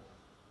therefore,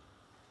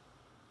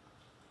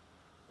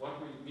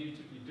 what we need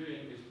to be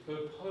doing is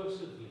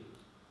purposively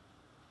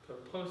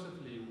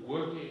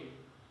working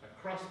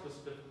across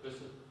these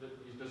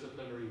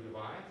disciplinary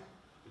divides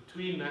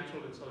between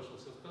natural and social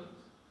systems,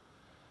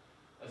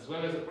 as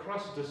well as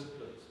across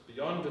disciplines,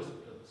 beyond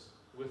disciplines,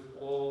 with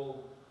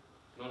all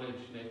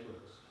knowledge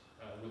networks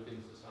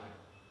within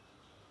society.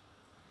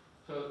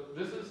 So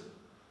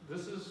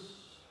this is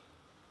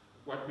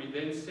what we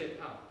then set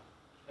up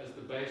as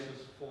the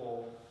basis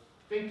for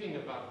thinking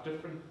about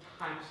different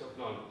types of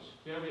knowledge.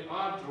 Here we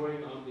are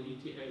drawing on the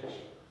ETH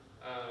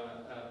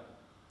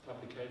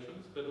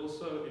publications, but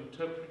also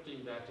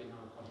interpreting that in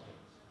our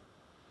context.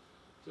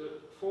 So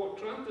for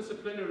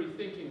transdisciplinary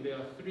thinking, there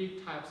are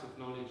three types of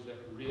knowledge that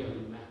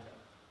really matter.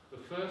 The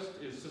first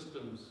is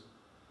systems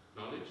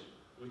knowledge,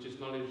 which is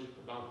knowledge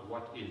about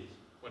what is,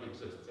 what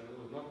exists. And it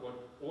was not what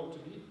ought to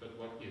be, but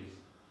what is.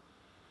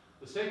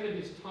 The second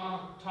is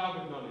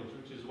target knowledge,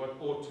 which is what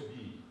ought to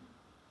be.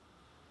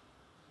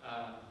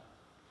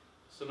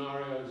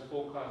 Scenarios,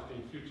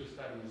 forecasting, future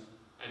studies,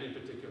 and in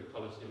particular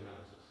policy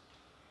analysis.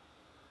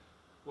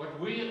 What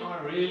we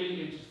are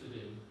really interested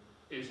in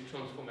is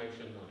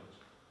transformation knowledge.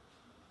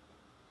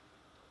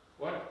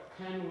 What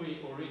can we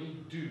already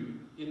do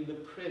in the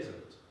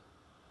present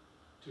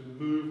to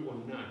move or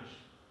nudge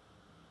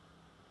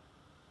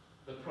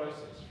the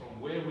process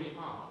from where we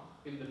are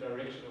in the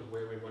direction of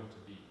where we want to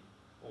be,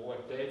 or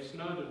what Dave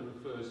Snowden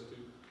refers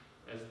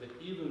to as the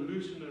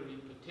evolutionary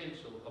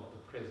potential of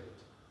the present.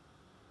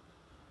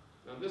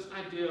 Now this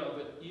idea of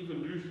an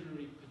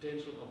evolutionary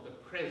potential of the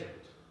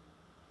present,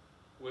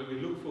 where we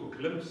look for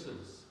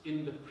glimpses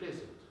in the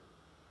present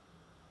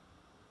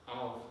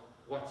of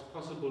what's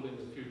possible in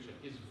the future,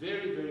 is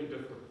very, very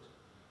different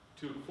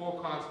to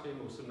forecasting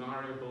or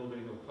scenario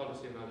building or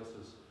policy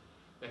analysis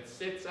that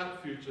sets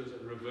up futures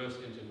and reverse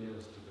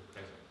engineers to the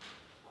present.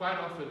 Quite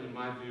often, in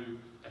my view,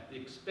 at the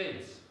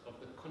expense of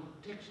the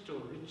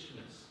contextual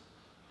richness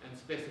and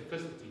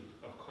specificity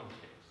of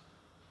context.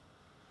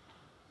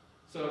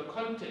 So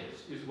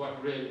context is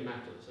what really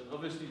matters, and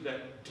obviously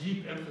that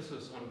deep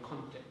emphasis on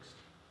context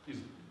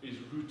is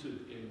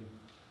rooted in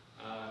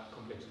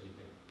complexity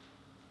theory.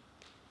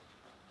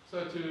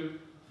 So to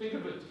think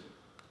of it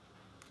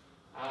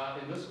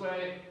in this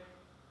way,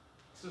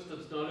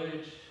 systems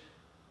knowledge,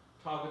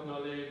 target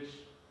knowledge,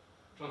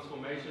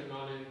 transformation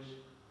knowledge,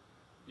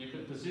 you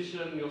can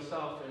position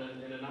yourself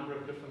in a number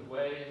of different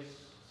ways.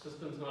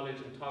 Systems knowledge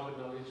and target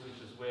knowledge,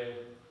 which is where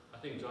I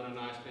think John and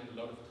I spent a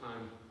lot of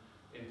time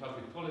in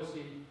public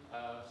policy,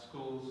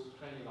 schools,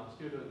 training our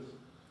students.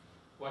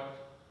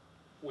 What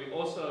we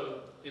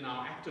also, in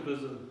our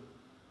activism,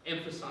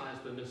 emphasize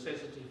the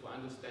necessity for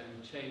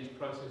understanding change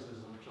processes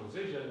of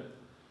transition,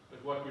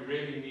 but what we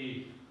really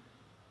need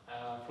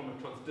from a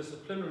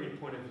transdisciplinary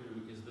point of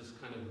view is this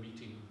kind of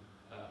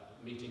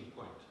meeting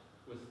point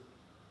with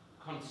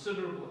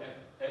considerable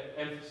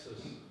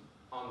emphasis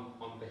on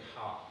the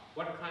how.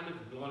 What kind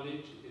of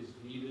knowledge is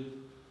needed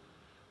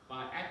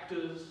by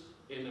actors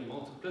in a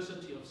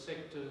multiplicity of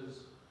sectors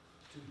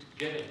to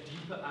get a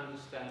deeper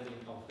understanding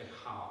of the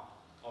how,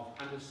 of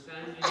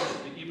understanding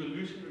the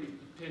evolutionary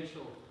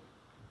potential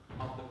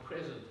of the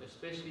present,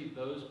 especially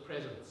those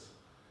presents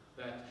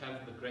that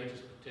have the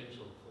greatest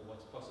potential for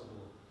what's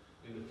possible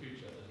in the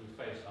future as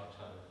we face our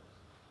challenges.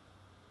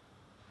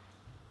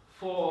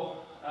 For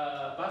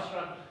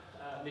Bashrak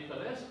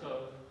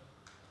Nicolescu,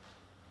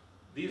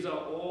 these are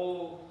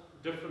all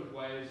different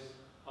ways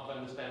of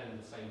understanding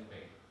the same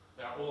thing.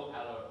 They are all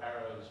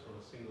arrows from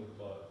a single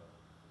bow.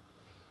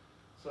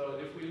 So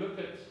if we look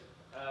at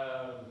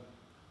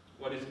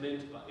what is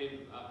meant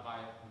by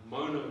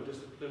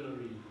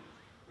monodisciplinary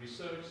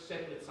research,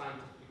 separate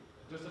scientific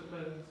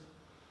disciplines,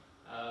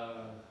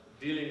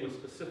 dealing with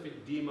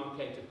specific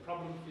demarcated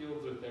problem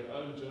fields with their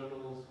own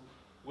journals,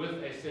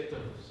 with a set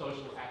of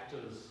social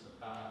actors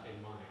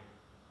in mind.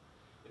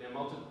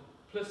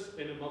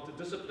 In a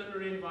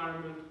multidisciplinary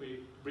environment, we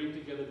bring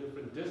together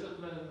different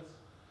disciplines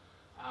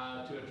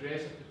to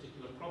address a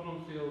particular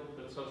problem field,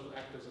 but social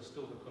actors are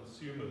still the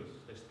consumers.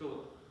 They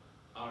still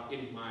are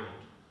in mind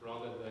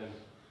rather than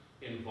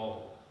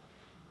involved.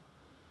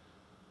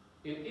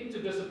 In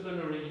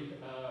interdisciplinary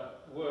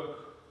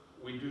work,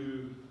 we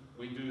do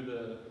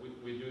the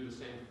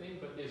same thing,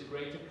 but there's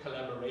greater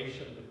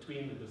collaboration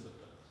between the disciplines.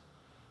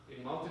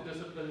 In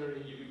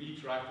multidisciplinary, you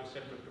each write a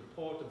separate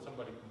report and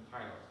somebody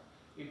compiles.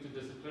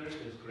 Interdisciplinary,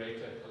 there's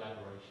greater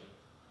collaboration.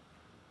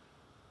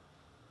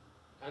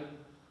 And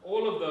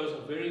all of those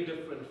are very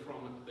different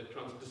from the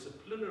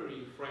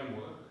transdisciplinary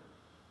framework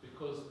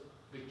because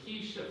the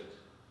key shift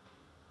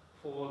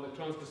for the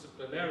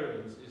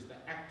transdisciplinarians is the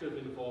active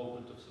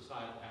involvement of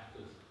societal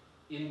actors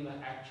in the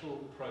actual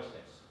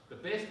process. The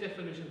best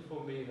definition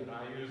for me that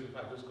I use if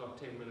I've just got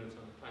 10 minutes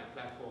on the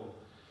platform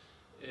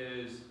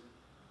is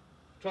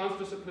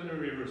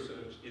transdisciplinary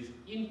research is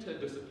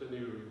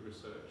interdisciplinary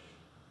research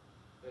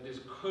that is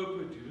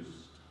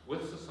co-produced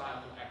with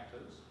societal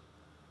actors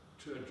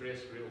to address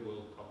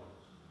real-world problems.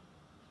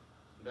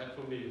 And that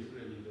for me is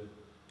really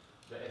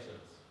the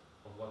essence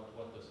of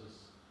what this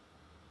is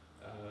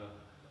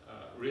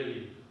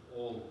really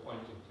all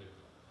pointing to.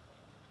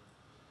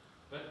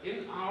 But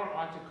in our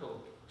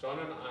article, John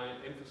and I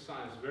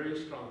emphasize very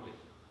strongly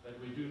that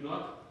we do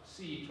not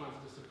see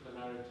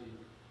transdisciplinarity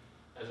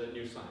as a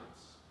new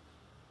science.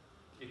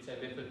 It's a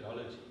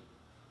methodology.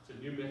 It's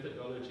a new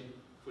methodology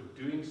for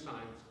doing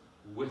science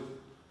with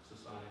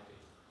society.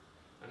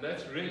 And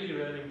that's really,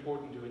 really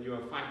important when you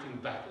are fighting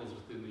battles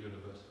within the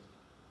university.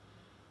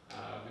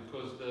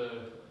 Because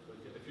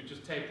if you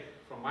just take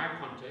from my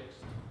context,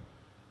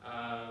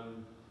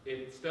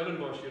 at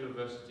Stellenbosch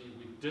University,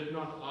 we did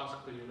not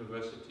ask the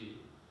university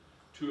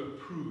to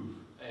approve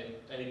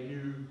a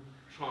new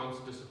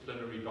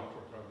transdisciplinary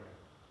doctoral program.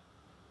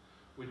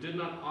 We did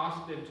not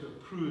ask them to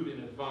approve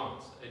in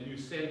advance a new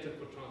center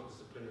for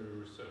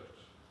transdisciplinary research.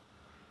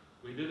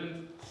 We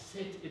didn't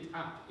set it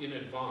up in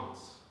advance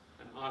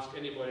and ask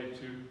anybody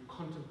to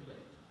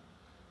contemplate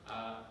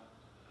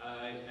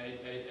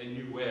a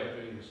new way of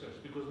doing research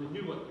because we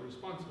knew what the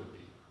response would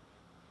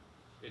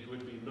be. It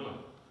would be no.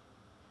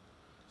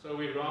 So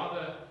we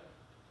rather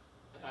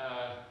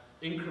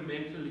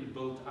incrementally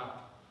built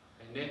up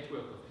a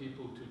network of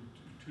people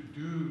to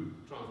do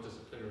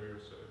transdisciplinary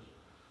research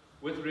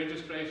with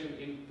registration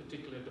in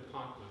particular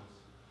departments.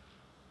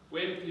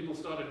 When people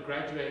started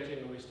graduating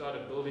and we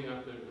started building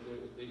up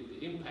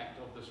the impact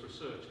of this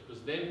research, it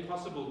was then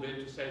possible then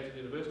to say to the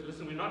university,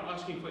 listen, we're not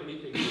asking for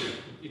anything new,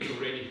 it's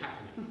already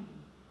happening.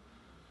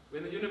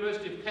 When the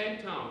University of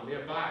Cape Town,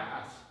 nearby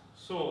us,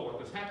 saw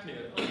what was happening,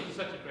 oh, this is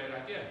such a great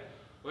idea.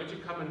 Won't you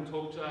come and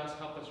talk to us,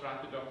 help us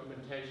write the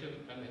documentation?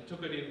 And they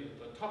took it in at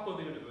the top of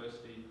the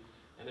university,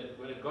 and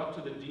when it got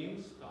to the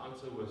deans, the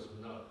answer was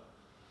no.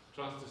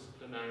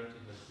 Transdisciplinarity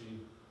has been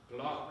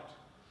blocked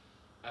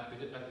at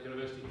the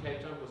University of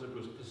Cape Town because it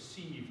was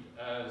perceived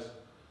as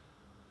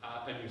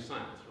a new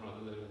science rather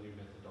than a new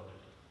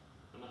methodology.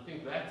 And I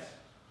think that's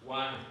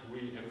why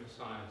we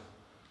emphasize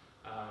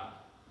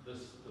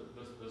this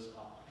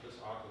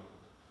argument.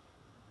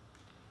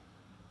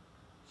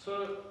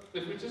 So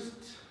if we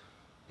just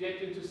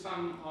get into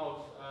some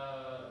of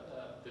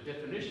the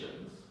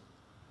definitions,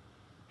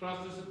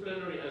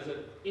 transdisciplinary as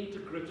an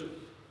integrative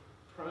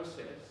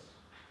process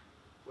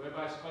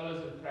whereby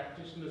scholars and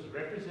practitioners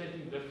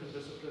representing different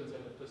disciplines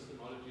and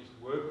epistemologies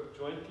work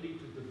jointly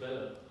to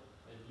develop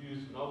and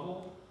use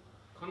novel,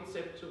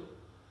 conceptual,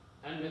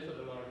 and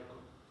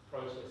methodological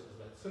processes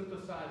that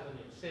synthesize and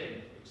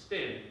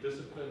extend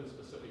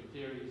discipline-specific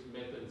theories,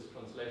 methods,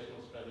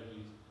 translational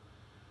strategies,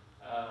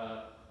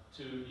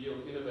 to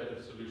yield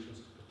innovative solutions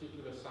to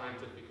particular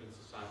scientific and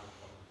societal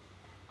problems.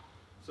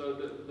 So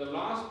the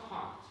last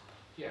part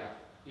here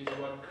is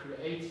what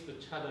creates the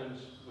challenge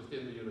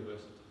within the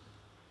universities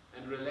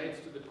and relates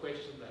to the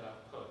question that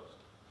I've posed.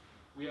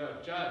 We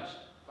are judged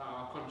by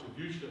our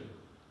contribution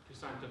to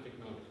scientific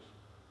knowledge,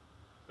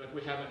 but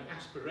we have an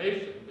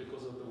aspiration,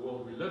 because of the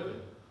world we live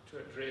in, to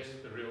address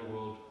the real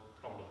world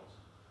problems.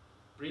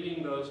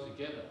 Bringing those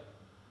together,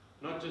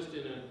 not just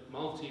in a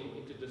multi or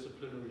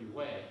interdisciplinary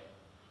way,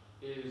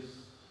 is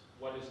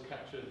what is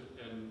captured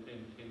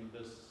in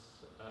this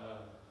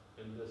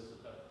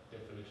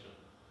definition.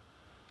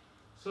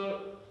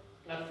 So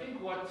I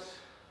think what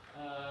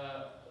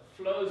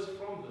flows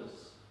from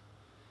this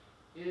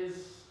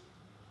is,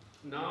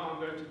 now I'm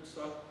going to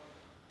start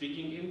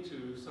digging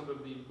into some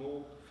of the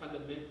more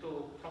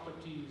fundamental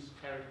properties,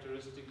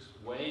 characteristics,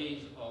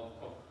 ways of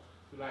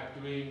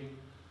doing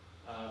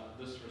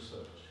this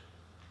research.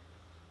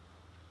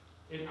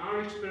 In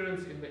our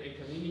experience in the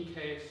Ekanini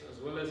case, as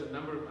well as a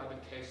number of other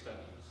case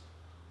studies,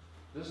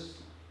 this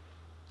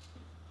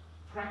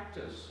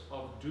practice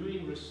of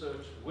doing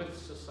research with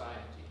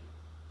society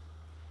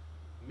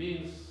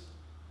means,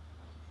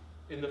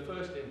 in the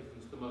first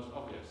instance, the most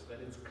obvious, that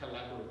it's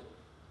collaborative,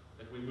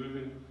 that we're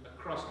moving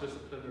across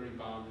disciplinary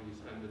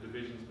boundaries and the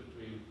divisions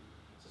between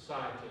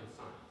society and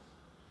science.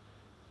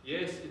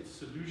 Yes, it's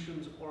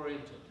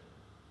solutions-oriented,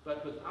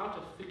 but without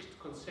a fixed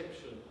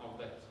conception of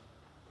that,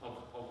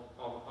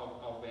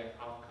 of their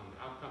outcome.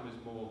 The outcome is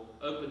more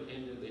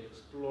open-ended,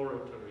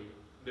 exploratory,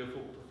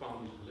 therefore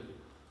profoundly political.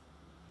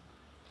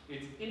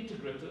 It's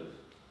integrative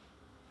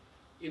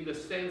in the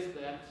sense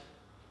that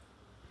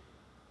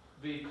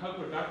the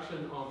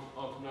co-production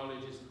of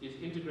knowledge is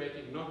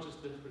integrating not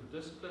just different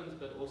disciplines,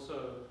 but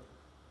also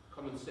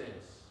common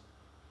sense,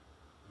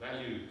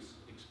 values,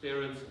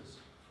 experiences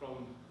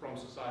from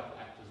societal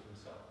actors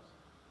themselves.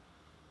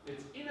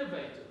 It's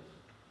innovative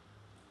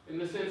in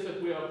the sense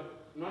that we are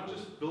not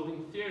just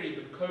building theory,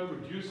 but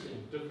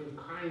co-producing different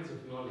kinds of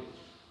knowledge,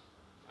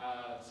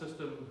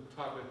 system,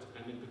 target,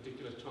 and in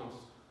particular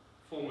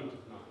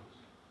transformative knowledge.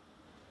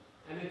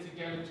 And it's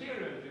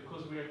egalitarian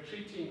because we are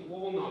treating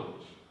all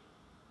knowledge,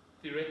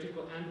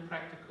 theoretical and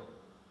practical,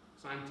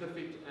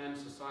 scientific and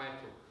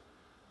societal,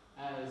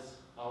 as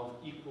of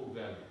equal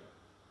value,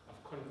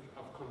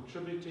 of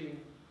contributing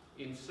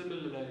in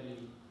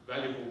similarly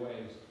valuable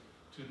ways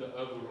to the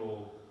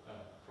overall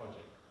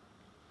project.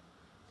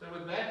 So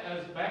with that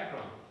as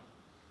background,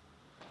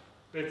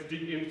 let's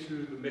dig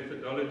into the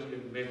methodology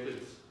and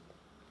methods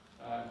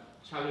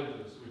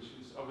challenges, which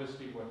is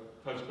obviously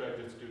what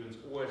postgraduate students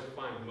always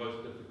find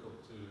most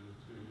difficult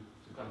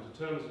to come to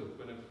terms with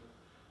when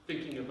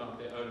thinking about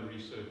their own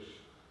research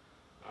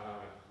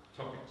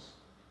topics.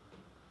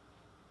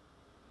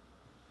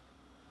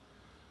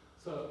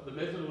 So the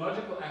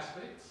methodological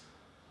aspects,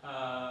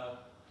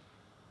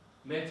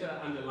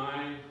 meta,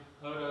 underlying,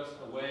 hodos,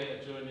 away,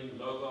 adjourning,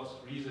 logos,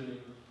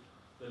 reasoning,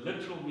 the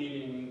literal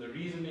meaning, the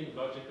reasoning,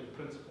 logic, and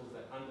principles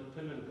that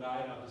underpin and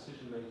guide our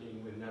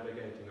decision-making when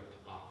navigating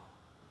a path.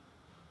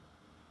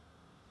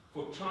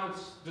 For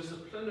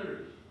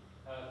transdisciplinary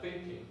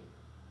thinking,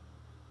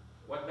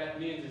 what that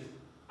means is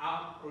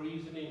our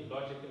reasoning,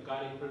 logic, and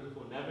guiding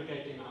principle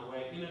navigating our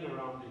way in and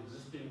around the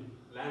existing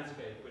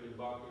landscape when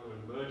embarking on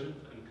emergent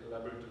and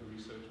collaborative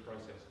research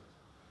processes.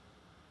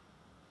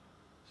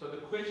 So the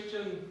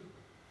question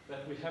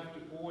that we have to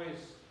always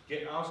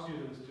get our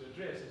students to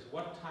address is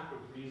what type of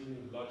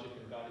reasoning, logic,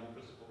 and guiding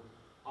principles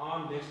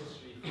are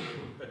necessary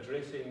for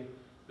addressing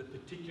the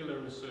particular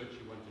research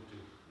you want to do.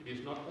 It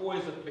is not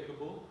always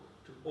applicable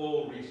to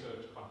all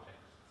research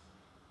contexts.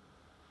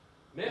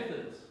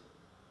 Methods,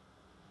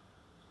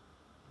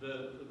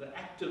 the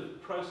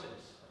active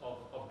process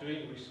of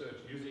doing research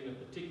using a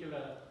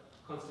particular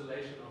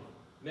constellation of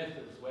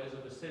methods, ways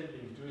of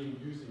assembling, doing,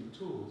 using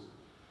tools,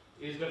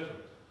 is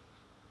different.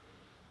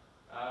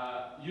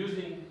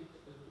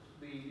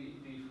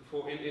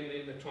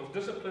 In the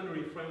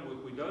transdisciplinary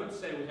framework, we don't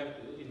say we have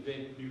to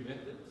invent new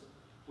methods.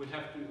 We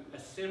have to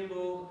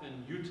assemble and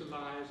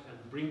utilize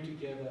and bring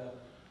together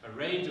a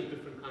range of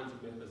different kinds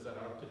of methods that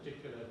are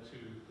particular to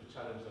the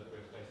challenge that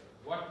we're facing.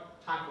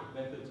 What type of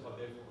methods are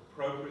therefore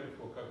appropriate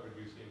for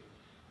co-producing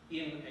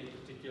in a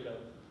particular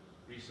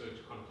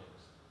research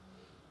context?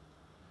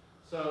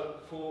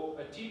 So for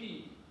a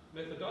TD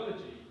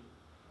methodology,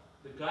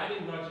 the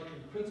guiding logic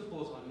and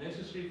principles are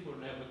necessary for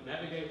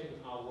navigating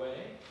our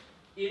way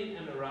in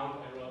and around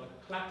a rather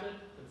cluttered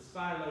and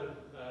siloed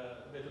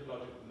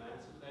methodological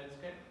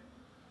landscape,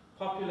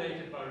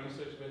 populated by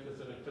research methods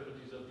and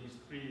activities of these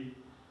three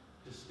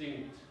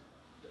distinct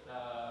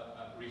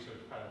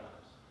research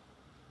paradigms.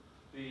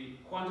 The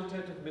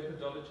quantitative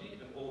methodology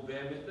and all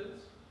their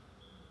methods,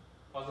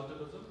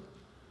 positivism,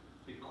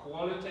 the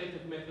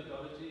qualitative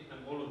methodology and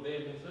all of their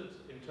methods,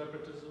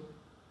 interpretism,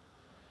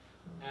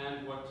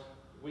 and what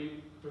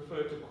we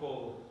prefer to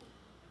call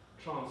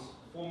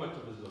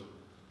transformativism,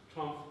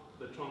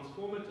 the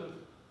transformative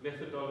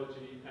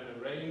methodology and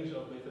a range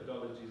of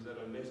methodologies that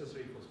are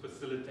necessary for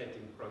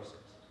facilitating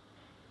process.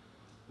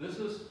 This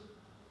is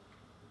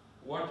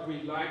what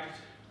we like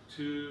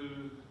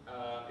to,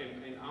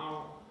 in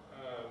our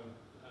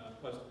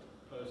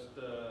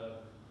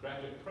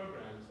postgraduate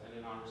programs and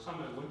in our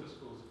summer and winter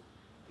schools,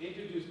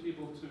 introduce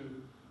people to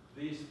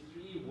these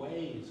three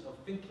ways of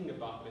thinking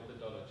about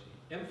methodology,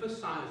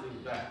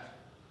 emphasizing that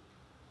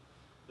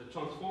the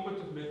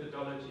transformative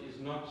methodology is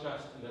not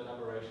just an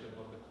elaboration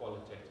of the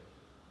qualitative.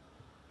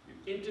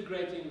 You're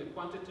integrating the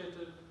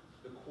quantitative,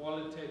 the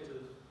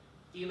qualitative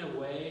in a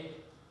way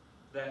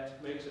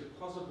that makes it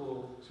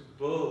possible to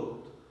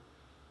build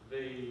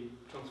the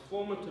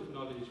transformative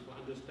knowledge for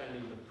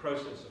understanding the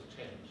process of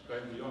change,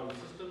 going beyond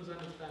systems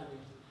understanding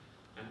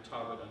and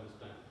target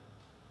understanding.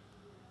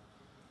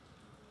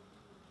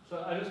 So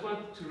I just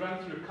want to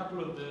run through a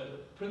couple of the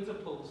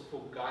principles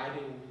for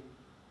guiding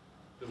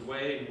the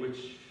way in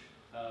which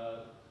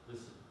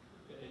this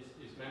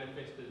is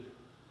manifested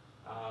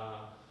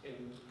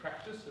in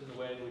practice, in the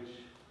way in which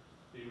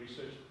the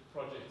research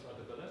projects are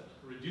developed.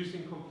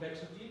 Reducing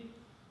complexity,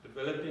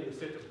 developing a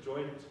set of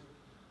joint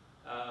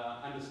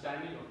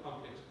understanding of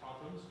complex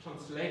problems,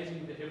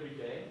 translating the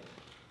everyday,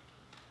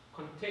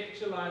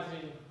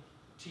 contextualizing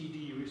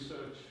TD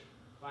research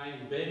by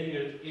embedding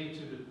it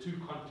into the two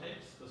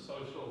contexts, the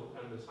social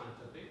and the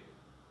scientific.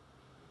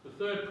 The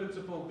third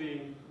principle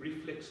being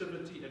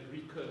reflexivity and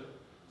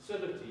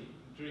recursivity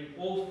during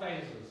all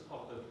phases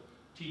of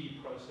the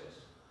TD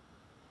process.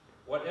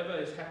 Whatever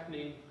is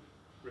happening,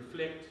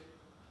 reflect,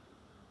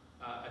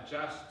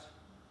 adjust,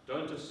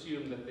 don't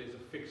assume that there's a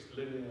fixed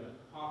linear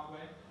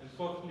pathway. And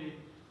fourthly,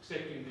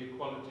 accepting the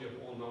equality of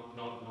all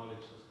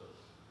knowledge systems.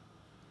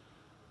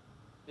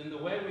 In the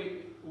way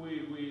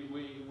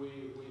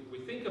we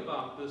think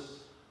about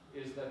this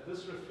is that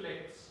this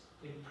reflects,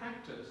 in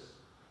practice,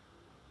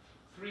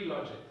 three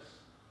logics.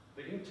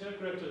 The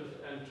integrative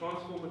and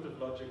transformative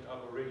logic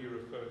I've already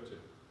referred to.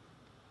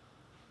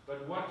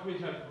 But what we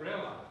have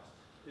realized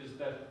is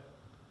that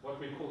what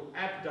we call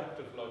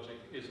abductive logic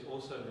is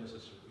also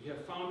necessary. We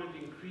have found it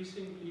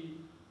increasingly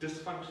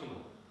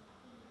dysfunctional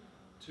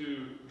to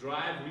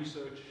drive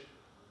research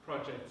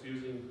projects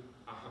using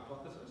a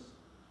hypothesis,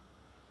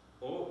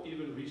 or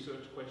even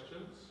research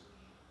questions,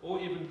 or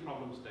even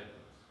problem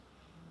statements.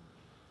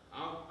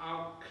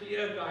 Our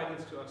clear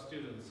guidance to our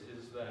students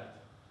is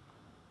that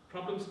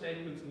problem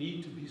statements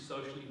need to be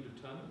socially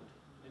determined,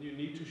 and you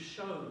need to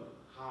show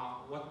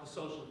what the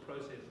social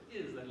process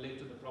is that led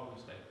to the problem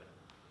statement.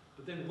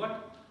 But then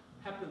what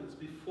happens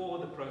before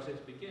the process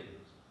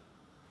begins?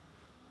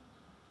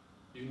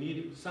 You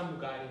need some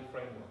guiding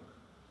framework.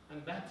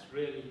 And that's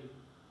really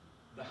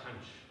the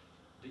hunch,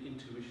 the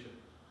intuition,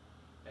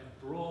 a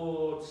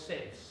broad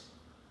sense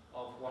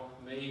of what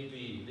may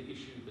be the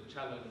issue, the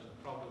challenge,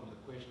 the problem, the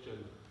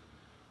question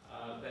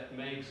that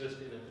may exist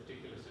in a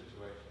particular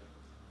situation.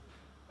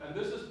 And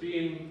this has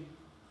been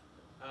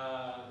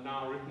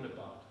now written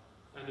about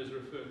and is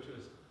referred to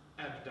as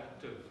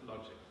abductive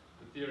logic.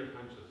 The theory of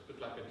hunches, a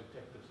bit like a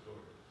detective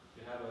story.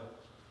 You have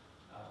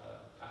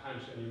a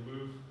hunch and you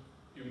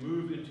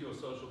move into your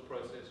social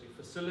process, you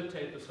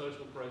facilitate the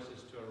social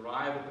process to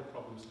arrive at the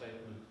problem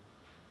statement.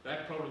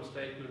 That problem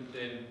statement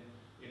then,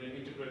 in an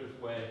integrative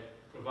way,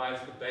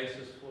 provides the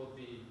basis for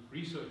the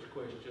research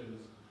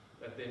questions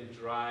that then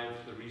drive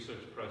the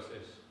research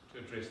process to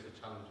address the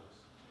challenges.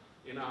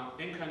 In our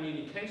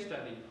Enkanini case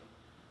study,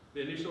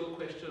 the initial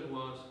question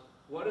was,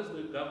 what does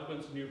the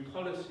government's new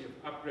policy of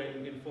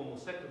upgrading informal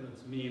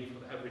settlements mean for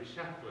the average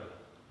shaft dweller?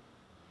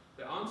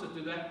 The answer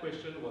to that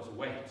question was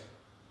wait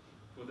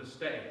for the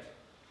state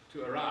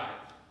to arrive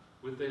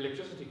with the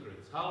electricity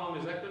grids. How long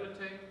is that going to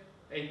take?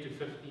 8 to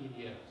 15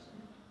 years.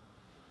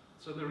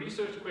 So the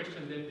research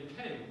question then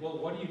became, well,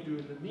 what do you do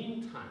in the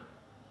meantime?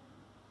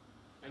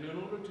 And in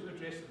order to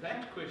address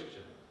that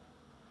question,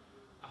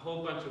 a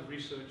whole bunch of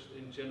research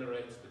then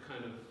generates the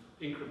kind of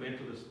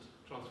incrementalist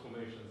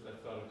transformations that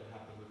started to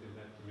happen within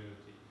that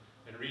community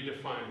and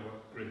redefine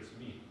what grids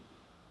mean.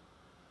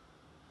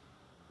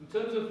 In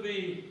terms of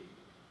the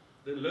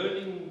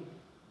learnings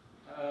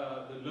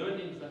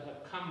that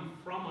have come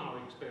from our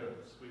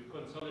experience, we've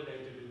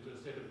consolidated into a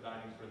set of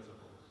guiding principles.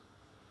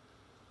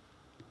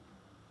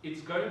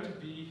 It's going to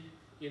be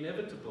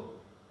inevitable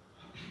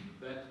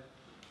that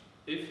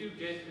if you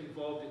get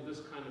involved in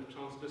this kind of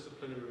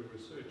transdisciplinary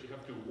research, you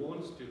have to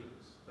warn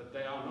students that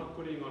they are not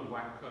putting on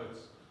white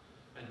coats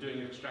and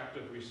doing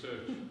extractive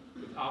research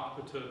without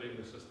perturbing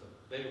the system.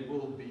 They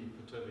will be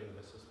perturbing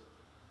the system.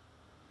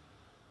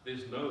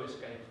 There's no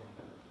escape from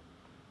that.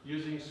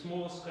 Using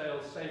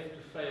small-scale,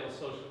 safe-to-fail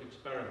social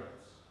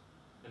experiments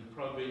and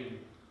probing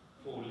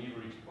for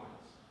leverage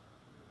points.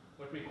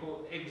 What we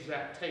call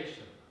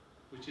exactation,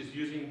 which is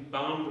using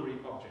boundary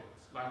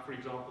objects, like, for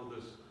example,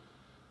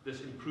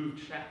 this improved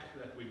shack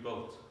that we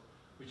built,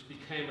 which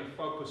became a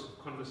focus of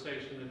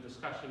conversation and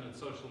discussion and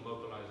social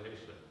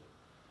mobilization.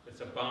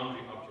 It's a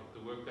boundary object.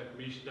 The work that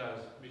Mish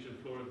and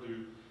Flora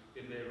do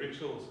in their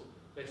rituals,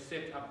 they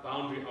set up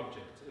boundary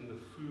objects in the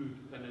food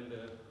and in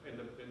the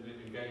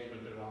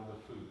engagement around the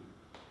food.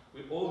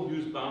 We all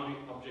use boundary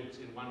objects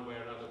in one way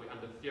or another. We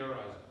under-theorize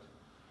it.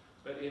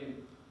 But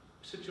in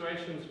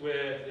situations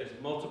where there's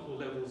multiple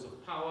levels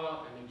of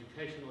power and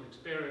educational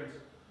experience,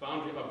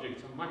 boundary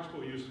objects are much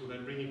more useful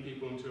than bringing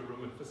people into a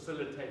room and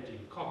facilitating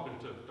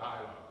cognitive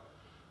dialogue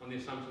on the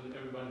assumption that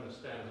everybody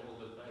understands all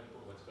the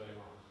what's going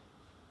on.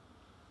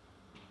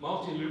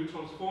 Multi-loop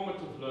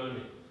transformative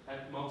learning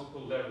at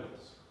multiple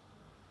levels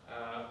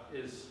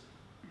is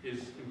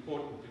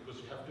important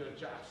because you have to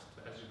adjust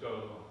as you go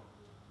along.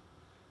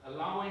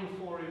 Allowing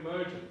for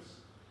emergence,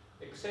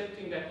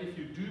 accepting that if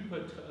you do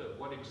perturb,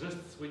 what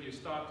exists when you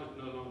started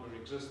no longer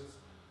exists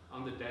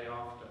on the day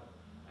after.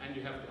 And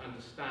you have to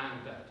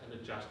understand that and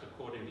adjust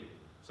accordingly,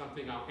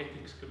 something our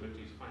ethics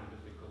committees find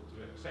difficult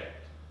to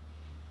accept.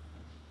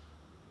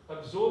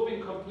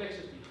 Absorbing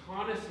complexity,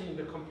 harnessing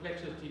the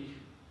complexity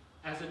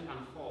as it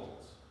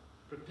unfolds,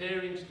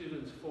 preparing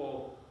students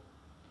for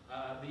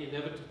the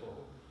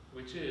inevitable,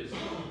 which is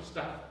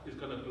stuff is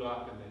going to blow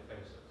up in their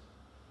faces.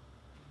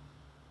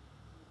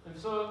 And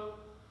so,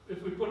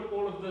 if we put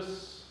all of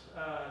this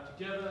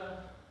together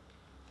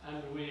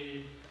and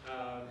we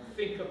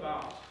think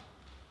about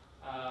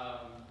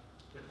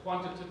the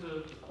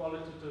quantitative, the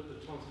qualitative,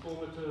 the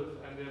transformative,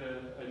 and then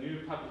a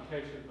new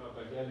publication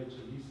by Gayle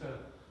Chalisa,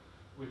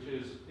 which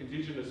is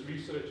Indigenous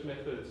Research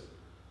Methods,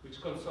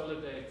 which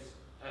consolidates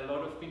a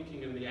lot of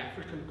thinking in the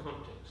African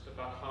context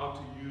about how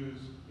to use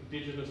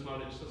indigenous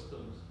knowledge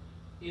systems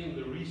in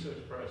the research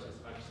process,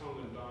 like song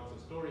and dance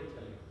and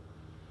storytelling.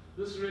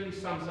 This really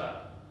sums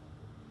up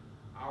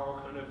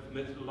our kind of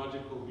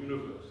methodological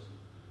universe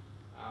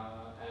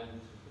and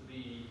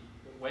the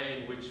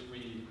way in which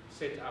we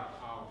set up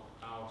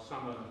our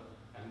summer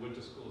and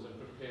winter schools and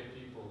prepare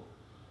people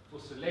for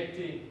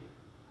selecting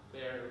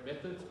their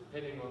methods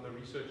depending on the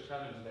research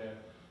challenge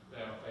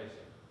they are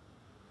facing.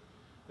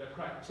 The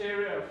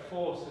criteria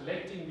for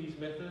selecting these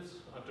methods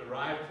are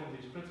derived from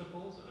these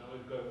principles, and I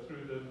won't go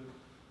through them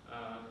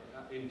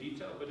in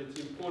detail, but it's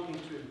important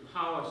to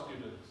empower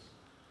students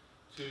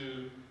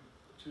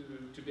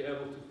to be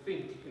able to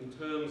think in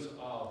terms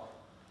of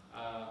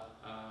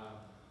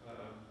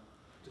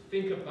to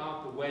think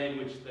about the way in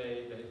which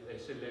they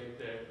select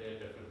their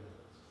different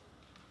methods.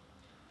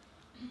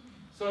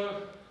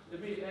 So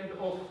let me end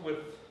off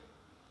with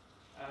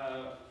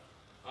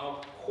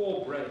our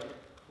core break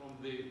from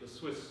the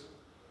Swiss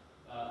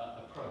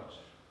approach,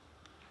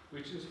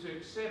 which is to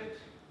accept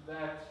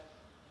that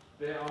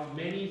there are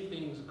many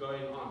things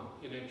going on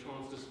in a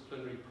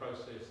transdisciplinary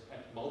process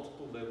at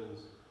multiple levels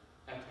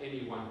at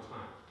any one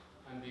time,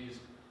 and these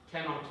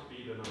cannot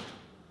be denied.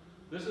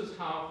 This is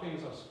how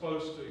things are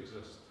supposed to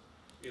exist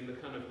in the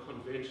kind of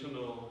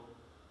conventional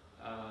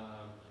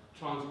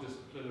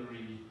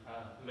transdisciplinary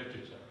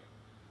literature.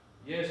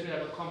 Yes, we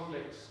have a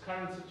complex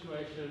current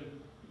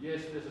situation.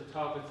 Yes, there's a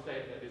target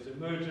state that is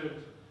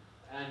emergent.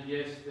 And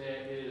yes,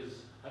 there is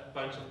a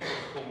bunch of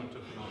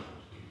transformative knowledge.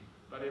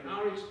 But in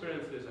our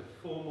experience, there's a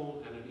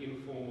formal and an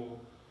informal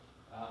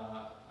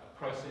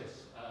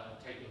process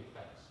taking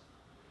place.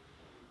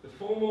 The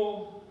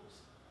formal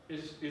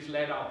is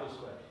laid out this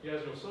way.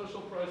 Here's your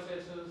social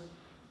processes,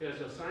 here's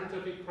your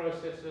scientific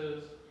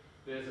processes,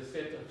 there's a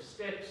set of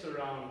steps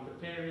around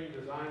preparing,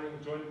 designing,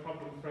 joint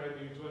problem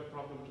framing, joint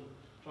problem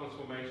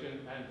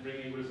transformation, and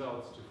bringing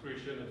results to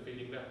fruition and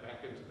feeding that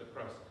back into the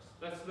process.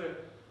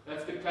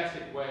 That's the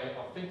classic way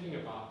of thinking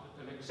about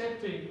it, and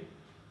accepting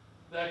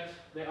that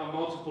there are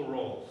multiple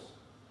roles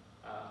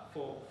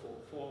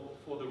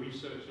for the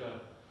researcher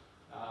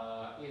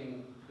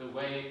in the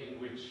way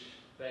in which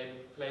they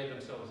play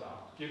themselves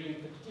out, giving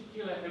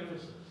particular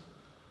emphasis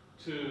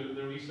to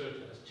the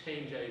researcher as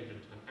change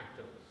agent and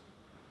activist.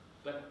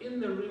 But in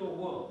the real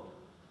world,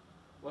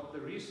 what the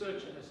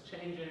researcher as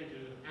change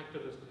agent and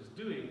activist is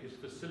doing is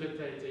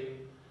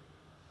facilitating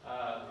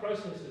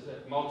processes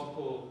at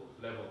multiple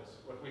levels,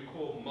 what we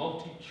call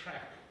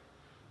multi-track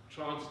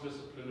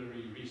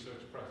transdisciplinary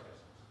research processes.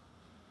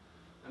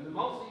 And the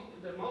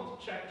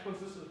multi-track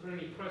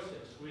transdisciplinary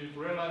process, we've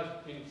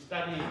realized in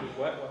studying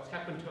what's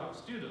happened to our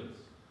students,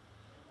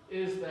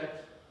 is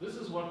that this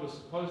is what was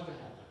supposed to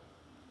happen.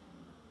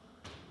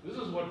 This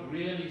is what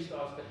really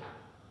starts to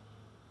happen.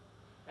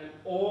 And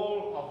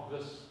all of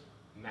this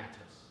matters.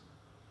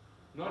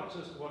 Not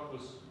just what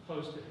was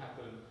supposed to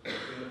happen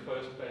in the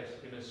first place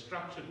in a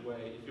structured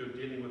way if you're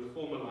dealing with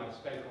formalized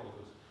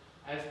stakeholders,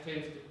 as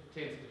tends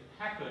to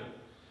happen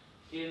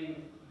in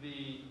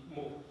the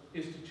more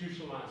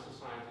institutionalized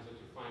societies that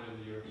you find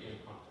in the European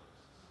contexts.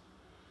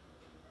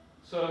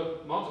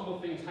 So multiple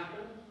things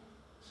happen.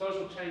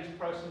 Social change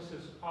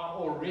processes are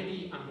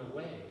already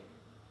underway,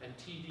 and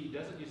TD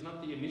is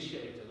not the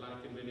initiator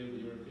like in many of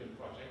the European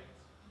projects.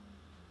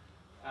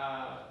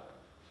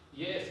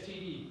 Yes,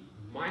 TD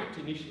might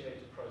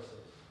initiate a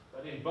process,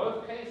 but in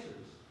both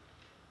cases,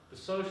 the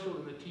social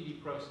and the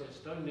TD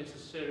process don't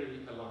necessarily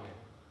align,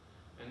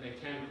 and they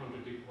can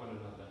contradict one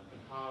another.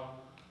 And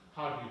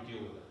how do you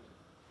deal with it?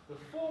 The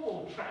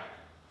formal track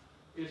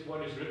is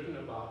what is written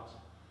about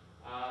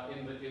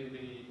in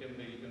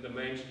the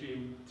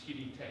mainstream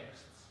TD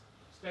texts.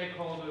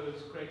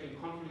 Stakeholders creating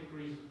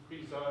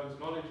conflict-free zones,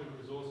 knowledge of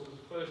resources,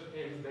 first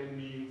ends, then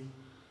means,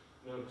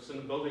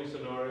 building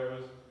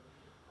scenarios,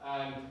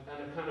 and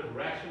a kind of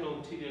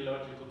rational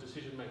teleological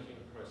decision-making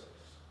process.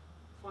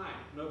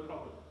 Fine, no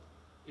problem.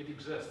 It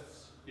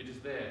exists. It is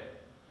there.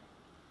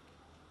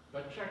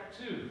 But track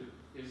 2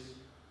 is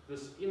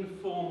this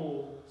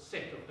informal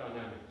set of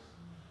dynamics.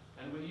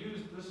 And we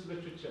used this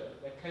literature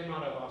that came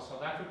out of our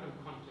South African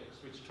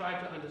context, which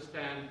tried to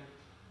understand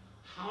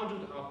how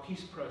did our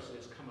peace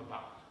process come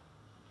about.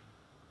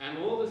 And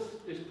all this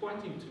is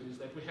pointing to is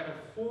that we had a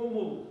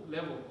formal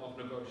level of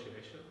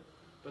negotiation,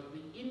 but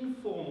the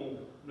informal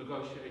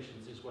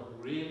negotiations is what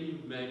really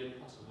made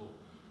it possible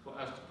for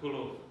us to pull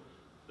off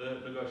the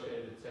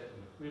negotiated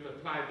settlement. We've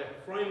applied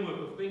that framework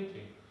of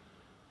thinking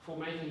for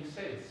making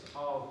sense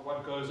of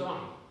what goes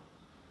on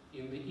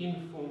in the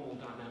informal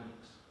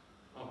dynamics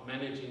of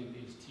managing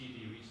these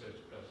TD research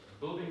processes,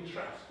 building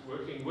trust,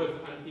 working with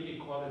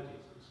inequalities,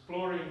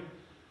 exploring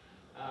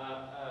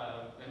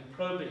and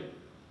probing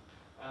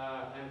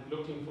and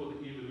looking for the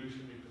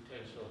evolutionary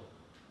potential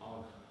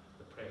of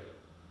the present.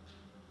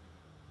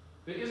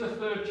 There is a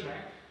third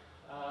track,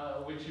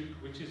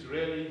 which is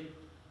really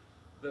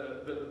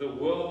the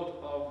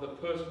world of the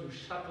person who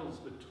shuttles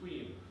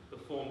between the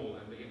formal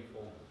and the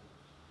informal,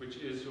 which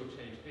is your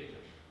change agent,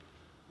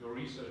 your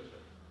researcher.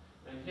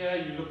 And here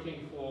you're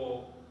looking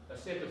for a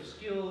set of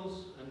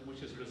skills, and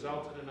which has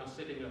resulted in us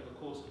setting up a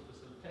course of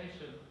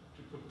facilitation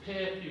to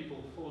prepare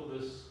people for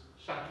this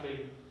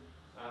shuttling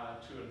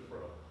to and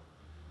fro.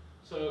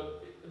 So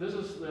this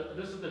is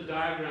the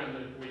diagram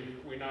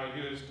that we now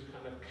use to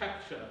kind of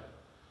capture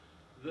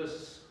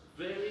this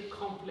very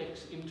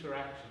complex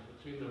interaction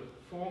between the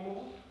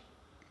formal,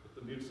 with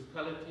the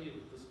municipality,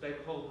 with the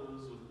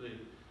stakeholders, with the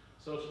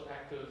social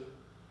actors,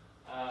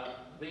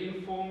 the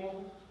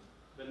informal,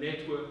 the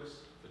networks,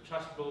 the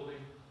trust building,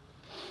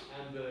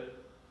 and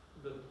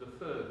the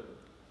third,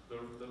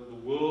 the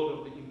world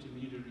of the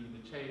intermediary,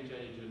 the change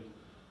agent,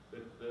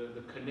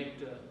 the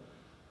connector,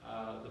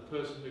 the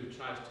person who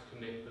tries to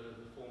connect the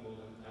formal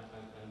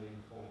and the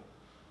informal,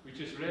 which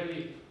is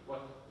really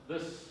what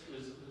this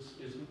is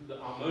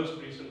our most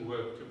recent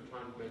work to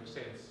try and make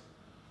sense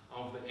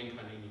of the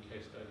Enkanini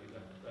case study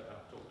that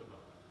I've talked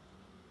about.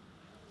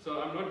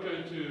 So I'm not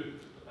going to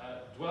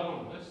dwell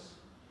on this.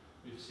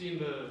 We've seen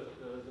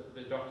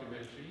the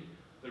documentary,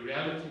 the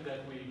reality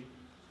that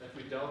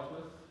we dealt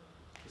with,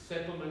 the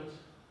settlement,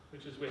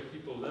 which is where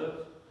people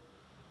live,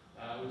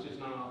 which is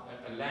now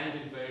a land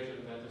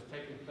invasion that has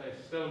taken place.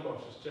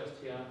 Stellenbosch is just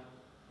here.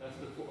 That's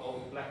the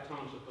old black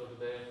township over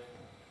there.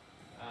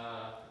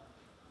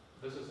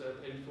 This is the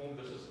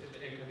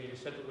Enkanini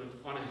settlement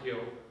on a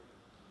hill.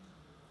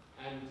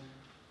 And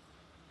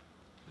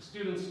the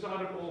students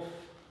started off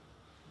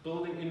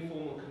building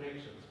informal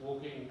connections,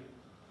 walking,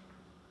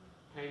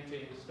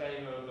 painting,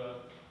 staying over,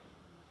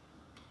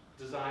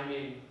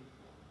 designing,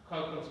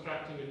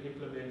 co-constructing and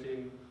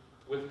implementing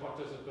with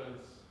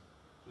participants,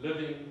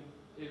 living,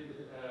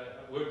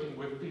 working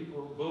with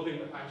people, building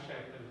the ice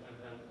shack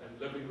and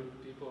living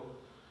with people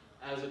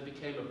as it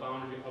became a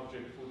boundary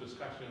object for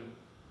discussion.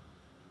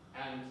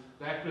 And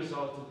that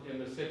resulted in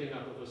the setting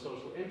up of a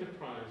social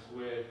enterprise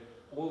where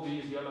all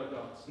these yellow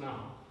dots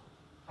now,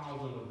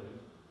 thousands of them,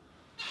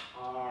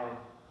 are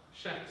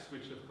shacks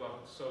which have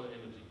got solar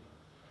energy,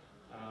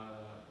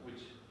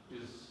 which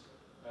is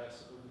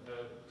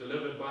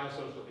delivered by a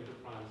social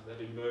enterprise that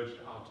emerged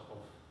out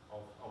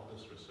of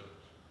this research.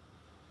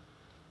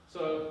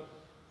 So,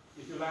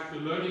 if you like, the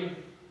learning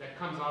that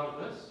comes out of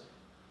this,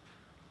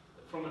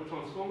 from a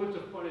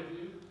transformative point of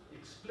view,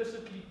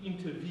 explicitly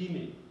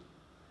intervening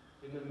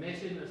in the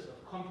messiness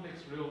of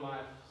complex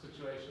real-life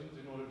situations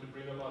in order to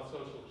bring about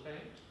social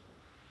change,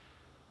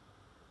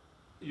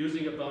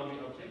 using a boundary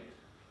object,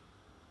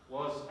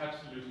 was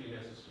absolutely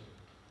necessary.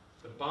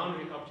 The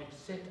boundary object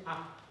set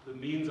up the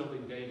means of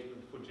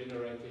engagement for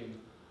generating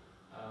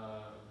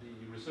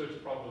the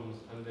research problems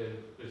and then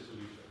the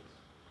solutions.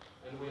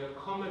 And we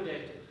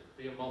accommodated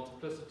the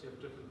multiplicity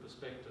of different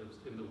perspectives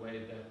in the way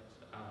that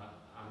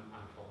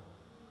unfold.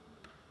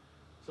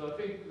 So I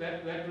think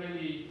that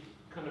really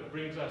kind of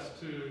brings us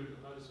to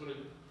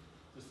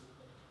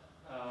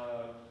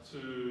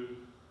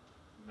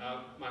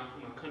my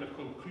kind of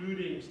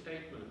concluding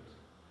statement,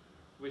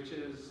 which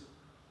is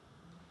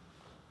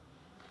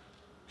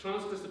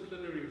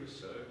transdisciplinary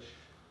research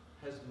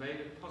has made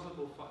it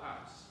possible for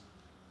us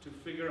to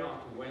figure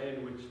out a way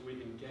in which we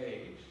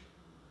engage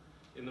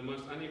in the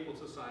most unequal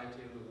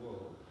society in the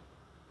world,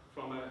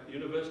 from a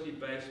university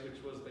base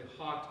which was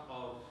the heart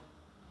of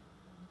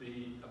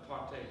the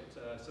apartheid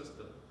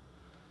system,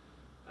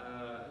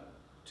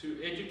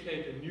 to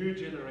educate a new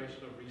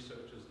generation of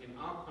researchers in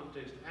our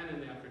context and in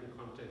the African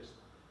context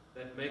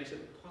that makes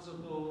it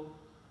possible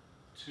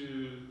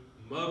to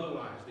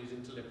mobilize these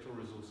intellectual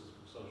resources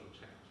for social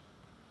change.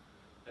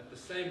 At the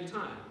same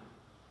time,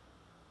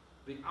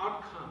 the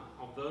outcome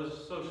of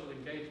those social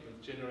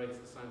engagements generates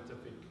the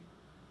scientific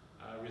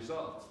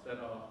results that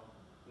are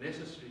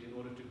necessary in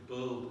order to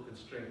build and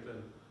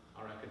strengthen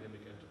our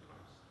academic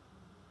enterprise.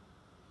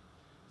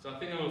 So I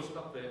think I will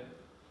stop there.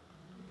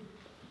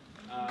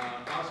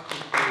 Ask you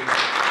to